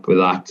definitely help with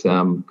that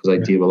because I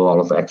deal with a lot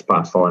of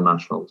expat foreign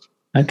nationals.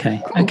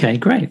 Okay,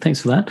 great.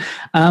 Thanks for that.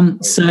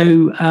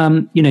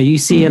 You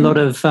see a lot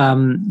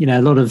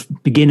of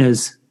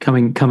beginners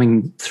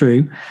coming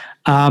through.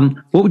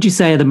 What would you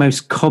say are the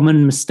most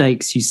common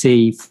mistakes you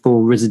see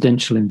for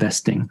residential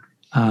investing?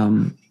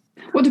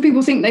 What do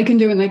people think they can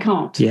do and they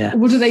can't? Yeah.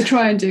 What do they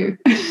try and do?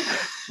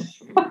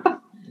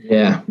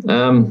 Yeah.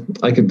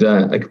 I could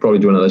probably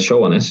do another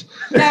show on this.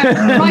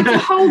 Yeah, like a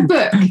whole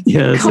book.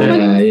 Yeah.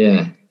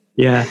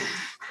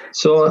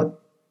 So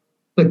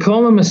the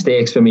common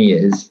mistakes for me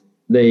is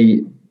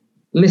they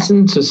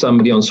listen to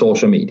somebody on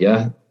social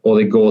media or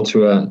they go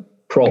to a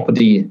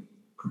property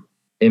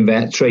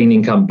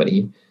training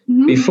company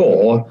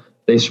before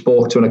they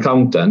spoke to an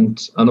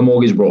accountant and a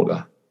mortgage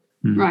broker.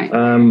 Right.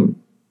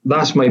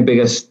 That's my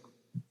biggest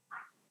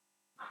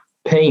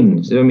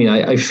pain. I mean,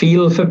 I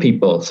feel for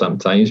people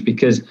sometimes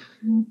because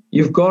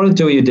you've got to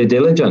do your due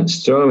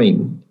diligence. Do you know what I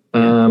mean?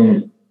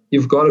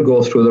 You've got to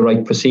go through the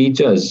right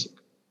procedures.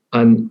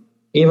 And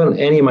even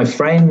any of my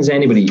friends,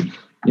 anybody,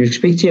 you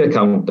speak to your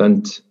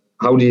accountant,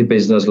 how does your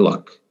business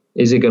look?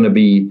 Is it going to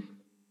be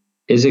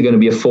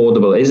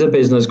affordable? Is the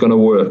business going to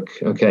work?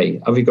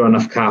 Okay. Have you got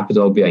enough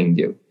capital behind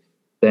you?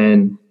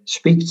 Then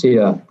speak to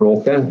your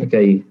broker.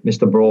 Okay,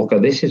 Mr. Broker,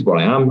 this is what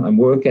I am. I'm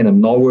working, I'm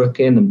not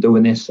working, I'm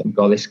doing this, I've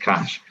got this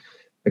cash.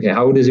 Okay,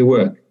 how does it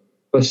work?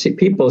 But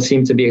people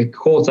seem to be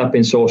caught up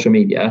in social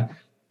media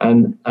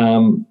and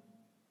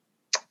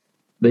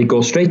they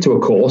go straight to a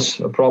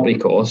property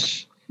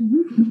course,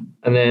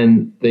 and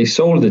then they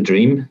sold the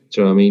dream,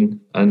 do you know what I mean?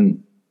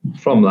 And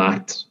from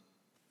that,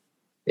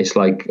 it's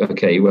like,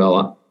 okay,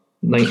 well,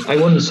 I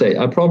wouldn't say,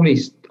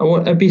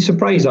 I'd be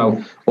surprised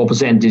what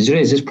percentage it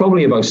is. It's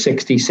probably about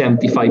 60,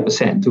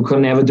 75% who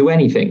can never do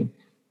anything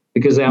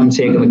because they haven't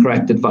taken the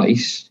correct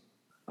advice.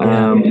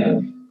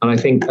 And I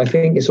think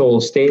it's all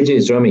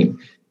stages. Do you know what I mean?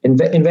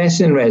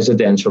 Investing in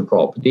residential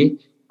property,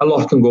 a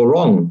lot can go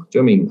wrong. Do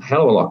you know what I mean?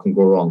 Hell of a lot can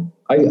go wrong.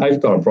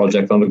 I've got a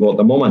project on the go at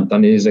the moment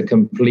and it is a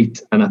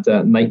complete and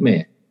utter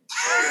nightmare.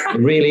 It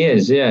really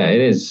is. Yeah,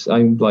 it is.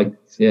 I'm like,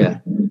 yeah.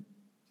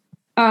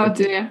 Oh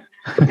dear.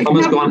 The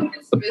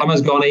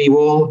plumber's gone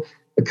AWOL.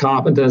 The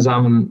carpenter's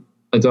I don't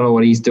know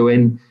what he's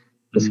doing.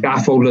 The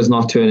scaffolder's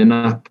not turning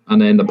up,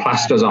 and then the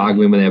plasterer's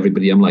arguing with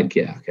everybody. I'm like,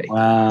 yeah, okay.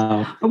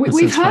 Wow.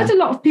 We've heard a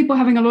lot of people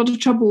having a lot of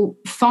trouble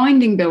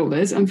finding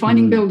builders and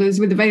finding builders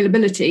with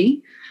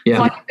availability,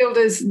 finding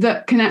builders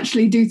that can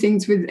actually do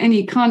things with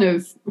any kind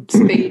of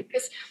speed.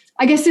 Because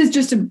I guess there's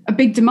just a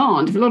big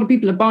demand. If a lot of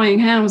people are buying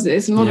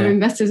houses and a lot of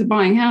investors are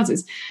buying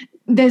houses,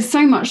 there's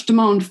so much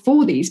demand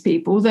for these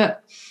people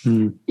that,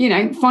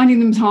 finding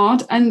them's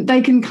hard, and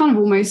they can kind of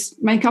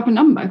almost make up a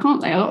number, can't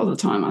they? A lot of the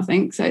time, I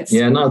think. So it's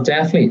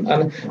definitely.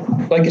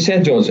 And like you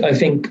said, George, I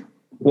think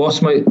what's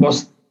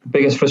the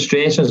biggest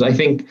frustrations, I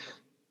think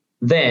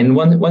then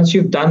once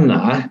you've done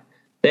that,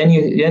 then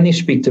you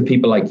speak to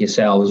people like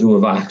yourselves who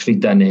have actually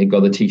done it, got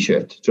the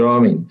t-shirt. Do you know what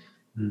I mean?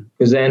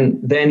 Because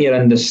then you're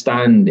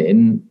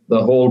understanding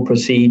the whole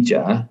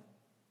procedure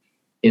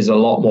is a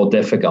lot more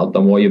difficult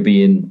than what you're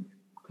being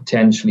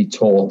potentially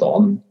taught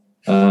on.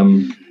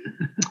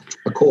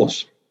 Of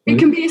course, it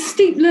can be a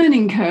steep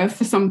learning curve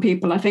for some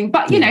people, I think,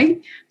 but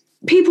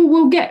people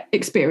will get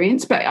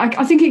experience, but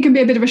I think it can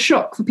be a bit of a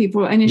shock for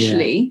people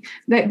initially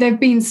that they've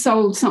been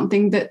sold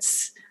something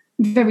that's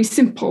very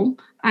simple.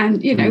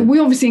 And we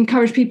obviously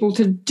encourage people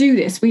to do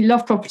this. We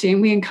love property,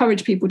 and we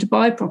encourage people to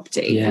buy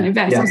property and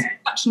invest. It's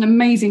such an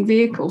amazing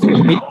vehicle.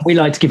 We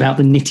like to give out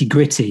the nitty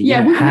gritty.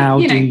 How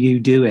do you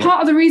do it?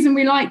 Part of the reason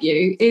we like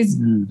you is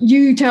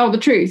you tell the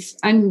truth,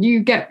 and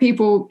you get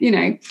people.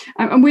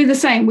 And we're the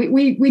same.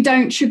 We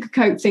don't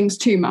sugarcoat things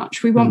too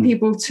much. We want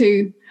people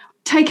to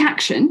take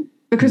action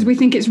because we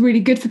think it's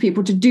really good for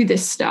people to do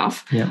this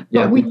stuff.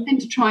 But we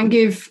tend to try and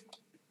give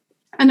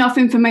enough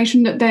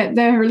information that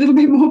they're a little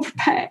bit more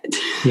prepared.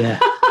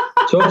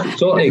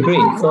 Totally agree.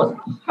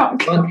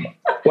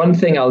 One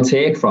thing I'll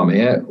take from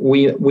it,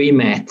 we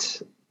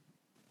met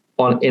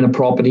in a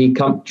property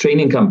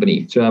training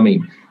company. Do you know what I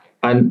mean?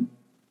 And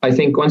I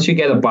think once you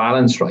get a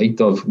balance right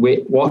of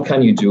what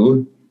can you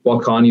do,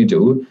 what can't you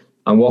do,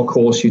 and what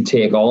course you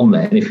take on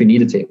there, and if you need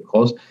to take a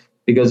course,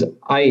 because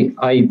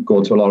I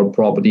go to a lot of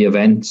property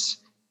events,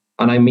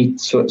 and I meet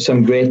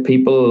some great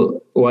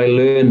people who I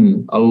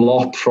learn a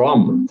lot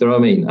from. Do you know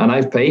what I mean? And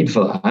I've paid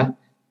for that,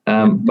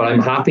 but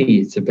I'm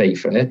happy to pay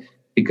for it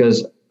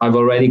because I've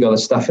already got the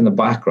stuff in the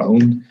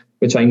background,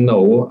 which I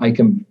know I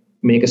can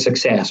make a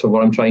success of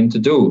what I'm trying to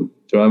do.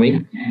 Do you know what I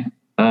mean?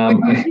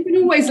 You can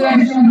always learn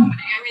from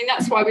somebody. I mean,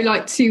 that's why we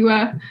like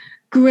to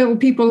grill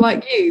people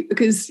like you,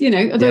 because,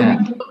 although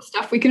we do a lot of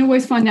stuff, we can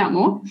always find out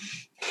more.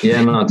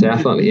 Yeah, no,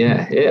 definitely.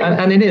 Yeah.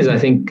 And it is, I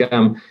think,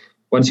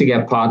 once you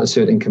get part of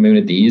certain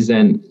communities,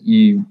 then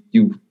you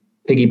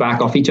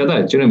piggyback off each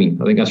other. Do you know what I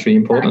mean? I think that's really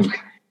important.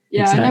 Exactly.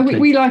 Yeah, exactly.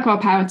 We like our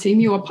power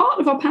team. You are part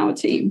of our power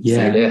team.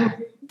 Yeah.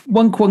 So.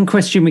 One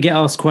question we get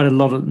asked quite a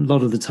lot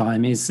of the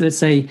time is, let's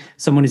say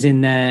someone is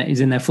in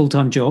their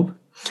full-time job,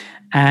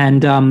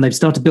 and they've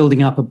started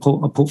building up a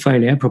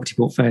property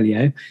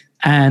portfolio,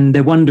 and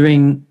they're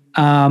wondering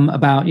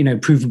about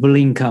provable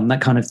income, that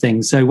kind of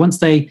thing. So once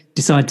they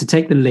decide to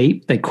take the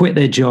leap, they quit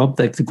their job,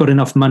 they've got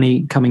enough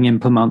money coming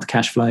in per month,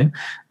 cash flow.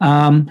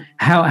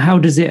 How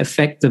does it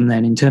affect them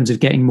then in terms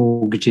of getting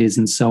mortgages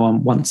and so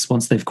on once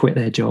they've quit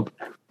their job?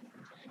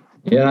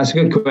 Yeah, that's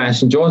a good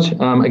question, George.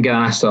 Again,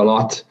 asked a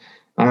lot.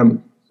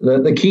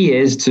 The key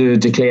is to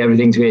declare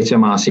everything to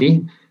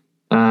HMRC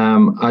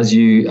as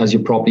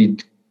your property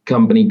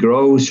company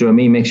grows. So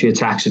make sure your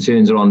tax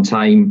returns are on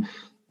time,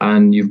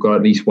 and you've got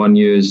at least 1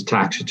 year's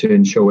tax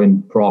return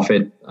showing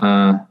profit,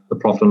 the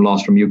profit and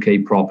loss from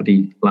UK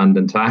property, land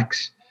and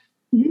tax.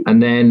 Mm-hmm.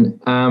 And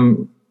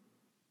then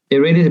it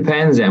really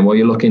depends then what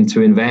you're looking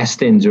to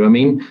invest in. Do you know what I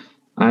mean?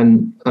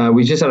 And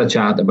we just had a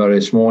chat about it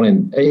this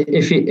morning.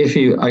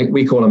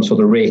 We call them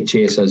sort of rate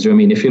chasers. Do you know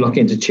what I mean? If you're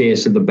looking to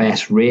chase the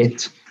best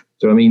rate,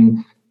 do you know what I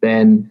mean?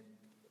 Then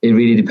it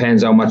really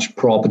depends how much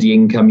property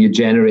income you're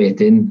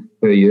generating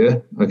per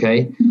year.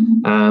 Okay.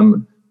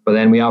 Mm-hmm. But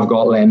then we have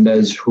got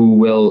lenders who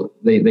will,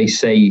 they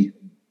say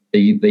they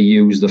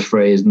use the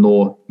phrase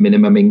no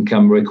minimum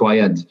income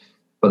required,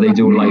 but they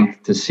do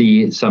like to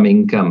see some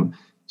income.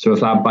 So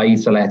if that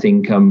buy-to-let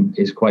income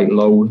is quite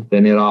low,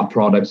 then there are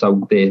products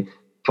out there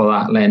for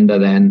that lender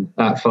then,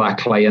 for that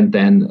client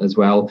then as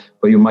well,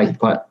 but you might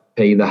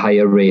pay the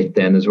higher rate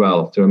then as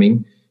well. Do you know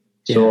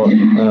what I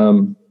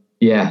mean?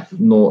 So,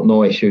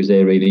 no issues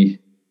there really.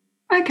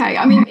 Okay,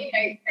 I mean,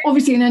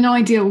 obviously in an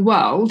ideal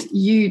world,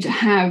 you'd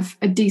have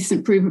a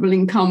decent provable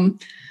income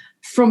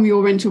from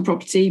your rental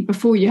property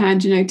before you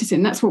hand your notice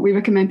in. That's what we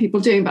recommend people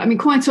doing. But I mean,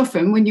 quite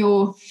often when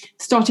you're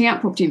starting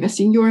out property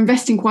investing, you're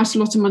investing quite a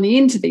lot of money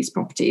into these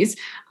properties,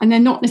 and they're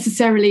not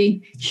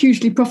necessarily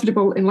hugely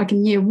profitable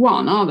in year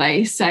one, are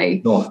they?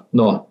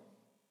 No.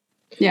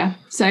 Yeah,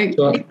 so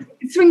it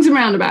swings and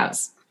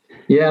roundabouts.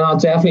 Yeah, no,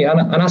 definitely.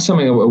 And that's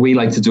something that we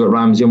like to do at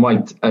Ramsey and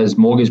White as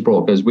mortgage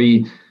brokers.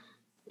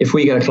 If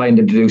we get a client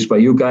introduced by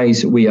you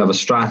guys, we have a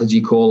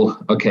strategy call.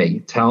 Okay,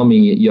 tell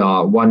me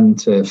your 1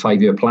 to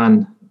 5 year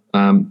plan.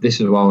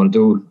 This is what I want to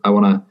do. I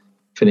want to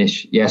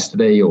finish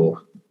yesterday or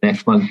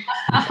next month.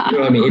 You know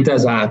what I mean? It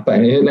does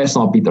happen. Let's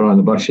not beat around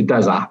the bush. It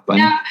does happen.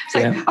 Yeah. So,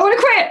 I want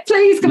to quit.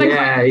 Please, can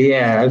I quit?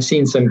 Yeah. I've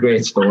seen some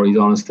great stories.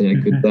 Honestly,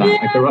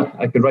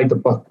 I could write the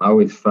book now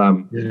if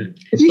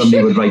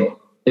somebody would write.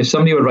 If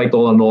somebody would write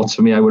all the notes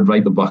for me, I would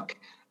write the book.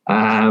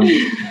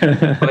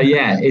 But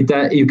yeah,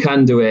 you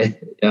can do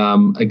it.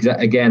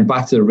 Again,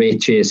 back to the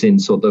rate chasing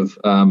sort of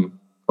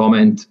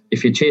comment.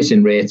 If you're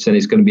chasing rates, then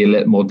it's going to be a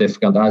little more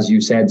difficult, as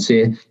you said.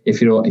 Say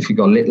if you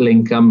got little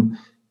income,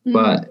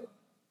 but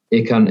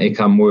it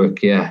can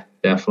work. Yeah,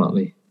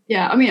 definitely.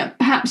 Yeah, I mean,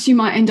 perhaps you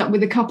might end up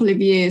with a couple of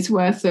years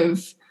worth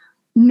of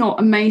not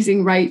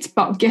amazing rates,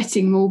 but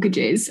getting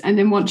mortgages. And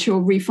then once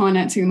you're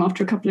refinancing them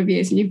after a couple of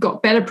years and you've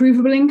got better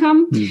provable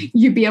income,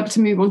 you'd be able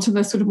to move on to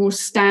the sort of more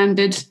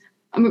standard.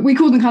 I mean, we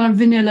call them kind of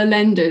vanilla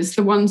lenders,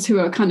 the ones who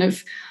are kind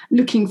of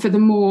looking for the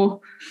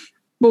more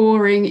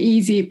boring,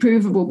 easy,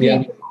 provable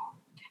people. Yeah.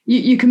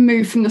 You can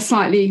move from the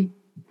slightly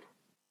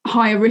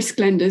higher risk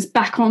lenders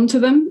back onto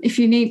them if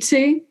you need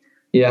to.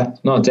 Yeah,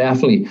 no,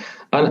 definitely.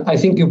 And I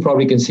think you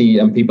probably can see,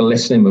 and people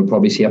listening will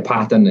probably see a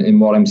pattern in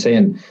what I'm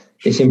saying.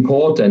 It's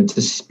important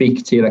to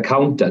speak to your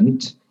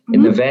accountant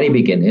in the very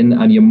beginning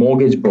and your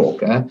mortgage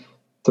broker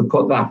to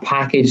put that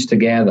package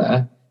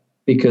together,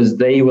 because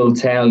they will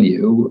tell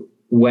you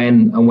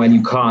when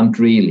you can't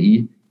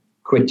really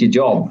quit your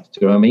job.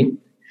 Do you know what I mean?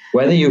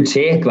 Whether you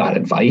take that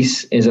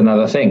advice is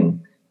another thing.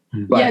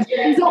 But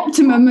there's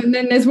optimum and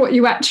then there's what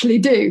you actually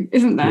do,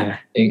 isn't there?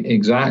 Yeah,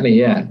 exactly,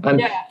 yeah.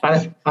 And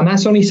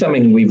that's only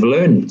something we've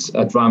learned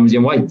at Ramsey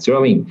and White. Do you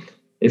know what I mean?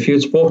 If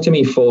you spoke to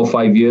me 4 or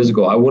 5 years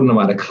ago, I wouldn't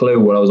have had a clue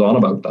what I was on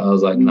about. I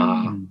was like,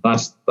 nah,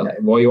 that's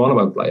what are you on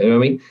about? Like, you know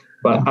what I mean?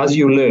 But as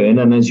you learn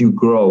and as you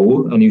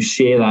grow and you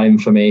share that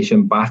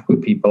information back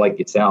with people like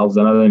yourselves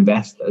and other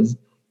investors,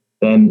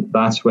 then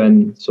that's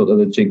when sort of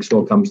the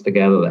jigsaw comes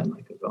together then.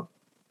 Like, as well.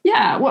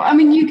 Yeah, well, I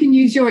mean, you can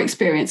use your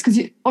experience, because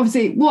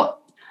obviously what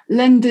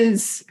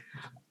lenders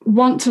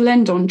want to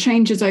lend on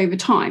changes over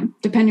time,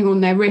 depending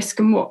on their risk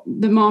and what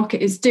the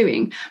market is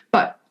doing.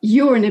 But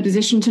you're in a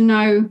position to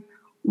know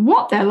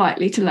what they're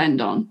likely to lend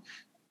on.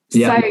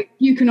 Yeah. So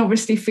you can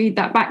obviously feed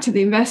that back to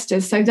the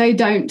investors so they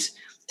don't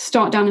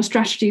start down a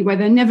strategy where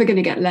they're never going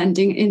to get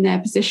lending in their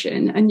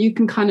position, and you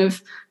can kind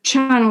of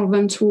channel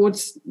them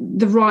towards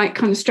the right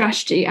kind of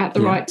strategy at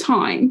the right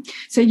time.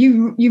 So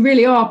you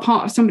really are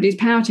part of somebody's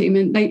power team,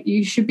 and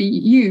you should be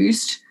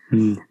used,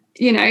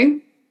 you know,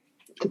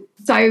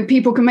 so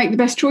people can make the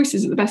best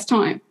choices at the best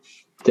time.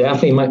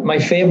 Definitely. My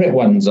favourite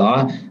ones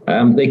are,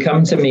 they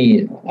come to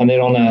me and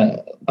they're on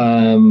a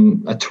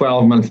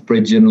 12-month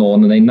bridging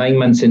loan, and they're 9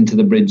 months into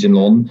the bridging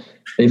loan.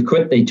 They've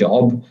quit their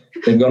job.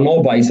 They've got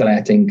no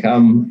buy-to-let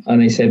income,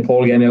 and they said,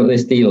 "Paul, get me out of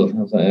this deal." I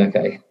was like,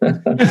 okay.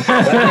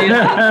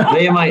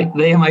 they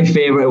are my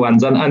favourite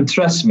ones. And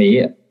trust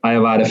me, I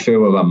have had a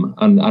few of them.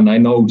 And I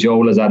know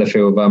Joel has had a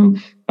few of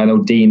them. I know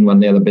Dean, one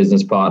of the other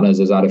business partners,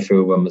 has had a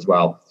few of them as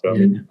well. So,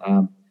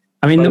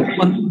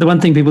 the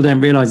one thing people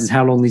don't realise is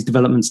how long these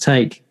developments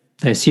take.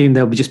 They assume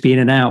they'll just be in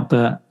and out,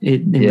 but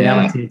in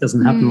reality, it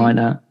doesn't happen like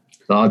that.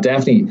 No,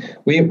 definitely.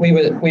 We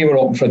were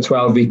open for a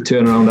 12-week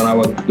turnaround on our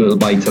little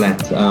buy-to-let.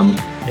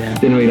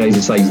 Didn't realise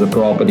the size of the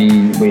property.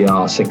 We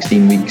are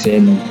 16 weeks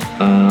in,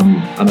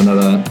 and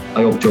another.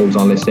 I hope Joe's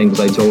on listening,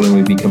 because I told him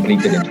we'd be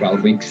completed in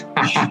 12 weeks.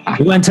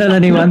 You won't tell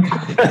anyone.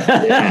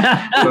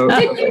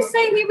 Didn't you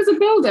say he was a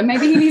builder?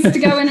 Maybe he needs to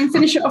go in and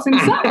finish it off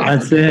himself.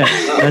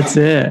 That's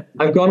it.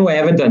 I've got no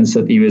evidence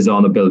that he was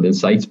on a building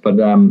site, but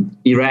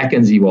he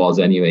reckons he was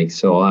anyway.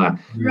 So I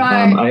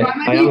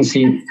haven't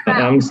seen.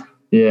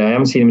 I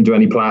haven't seen him do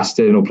any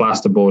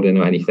plasterboarding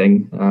or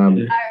anything.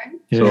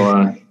 So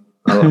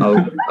I'll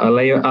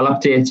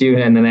update you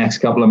in the next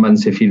couple of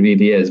months if he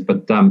really is.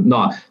 But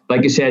no,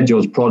 like you said,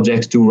 Joe's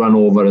projects do run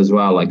over as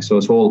well. Like, so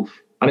it's all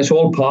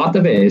part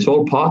of it. It's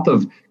all part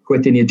of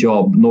quitting your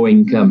job, no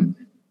income,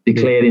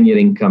 declaring your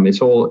income.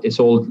 It's all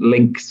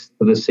linked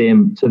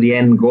to the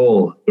end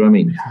goal. Do you know what I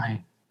mean?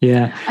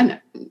 Yeah. And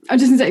I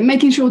just say,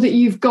 making sure that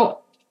you've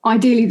got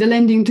ideally the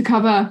lending to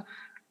cover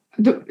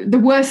the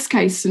worst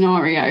case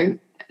scenario,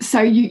 so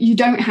you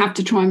don't have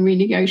to try and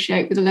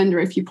renegotiate with a lender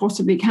if you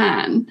possibly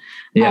can.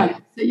 That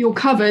you're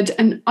covered,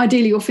 and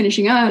ideally you're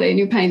finishing early and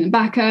you're paying them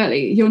back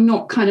early. You're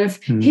not kind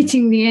of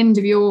hitting the end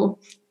of your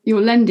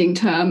lending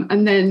term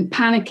and then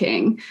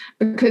panicking,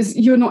 because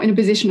you're not in a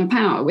position of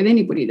power with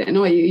anybody then,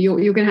 are you?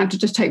 You're going to have to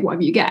just take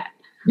whatever you get.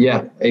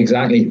 Yeah,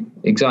 exactly.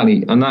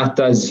 And that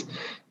does...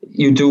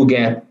 You do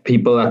get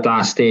people at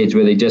that stage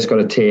where they just got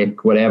to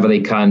take whatever they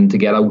can to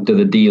get out of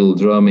the deal.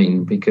 Do you know what I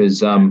mean?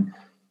 Because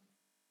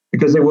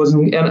there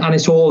wasn't, and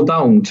it's all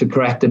down to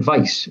correct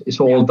advice.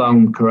 It's all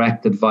down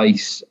correct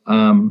advice.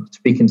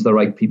 Speaking to the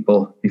right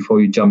people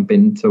before you jump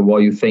into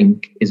what you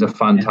think is a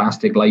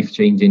fantastic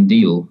life-changing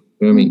deal.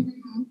 You know what I mean?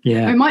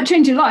 Yeah, it might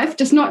change your life,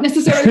 just not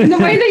necessarily in the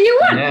way that you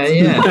want.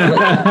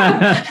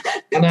 Yeah.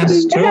 And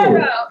that's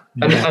true.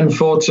 And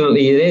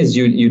unfortunately, it is.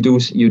 You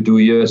do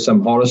hear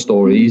some horror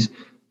stories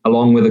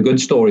along with the good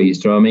stories,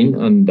 do you know what I mean?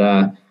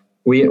 And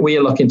we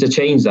are looking to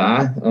change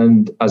that,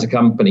 and as a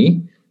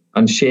company,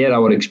 and share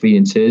our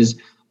experiences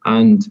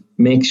and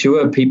make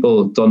sure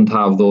people don't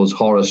have those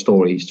horror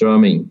stories. Do you know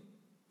what I mean?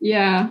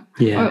 Yeah.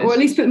 Or at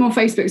least put them on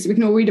Facebook so we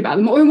can all read about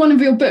them, or in one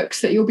of your books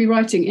that you'll be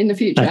writing in the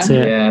future. That's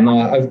it. Yeah, no,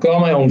 I've got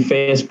my own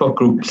Facebook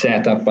group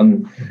set up,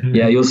 and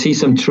you'll see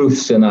some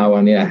truths in that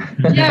one. Yeah,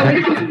 we're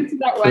looking to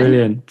that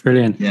one.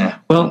 Brilliant. Yeah.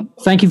 Well,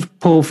 thank you,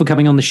 Paul, for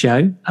coming on the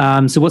show.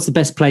 So what's the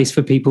best place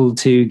for people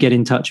to get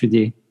in touch with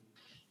you?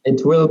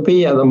 It will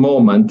be at the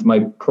moment my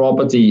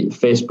property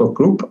Facebook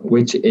group,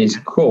 which is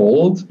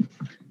called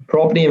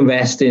Property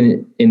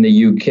Investing in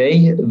the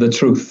UK, The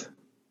Truth.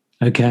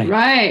 Okay.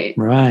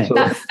 Right. So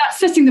that's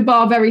setting the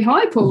bar very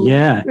high, Paul.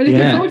 Yeah. Really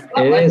good forward to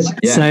that. It is.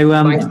 Yeah.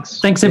 So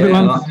thanks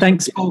everyone. Yeah.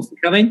 Thanks, Paul, for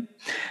coming.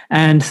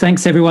 And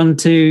thanks everyone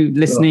to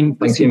listening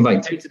Thanks for the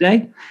invite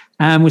today.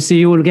 And we'll see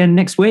you all again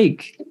next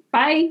week.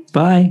 Bye.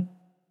 Bye.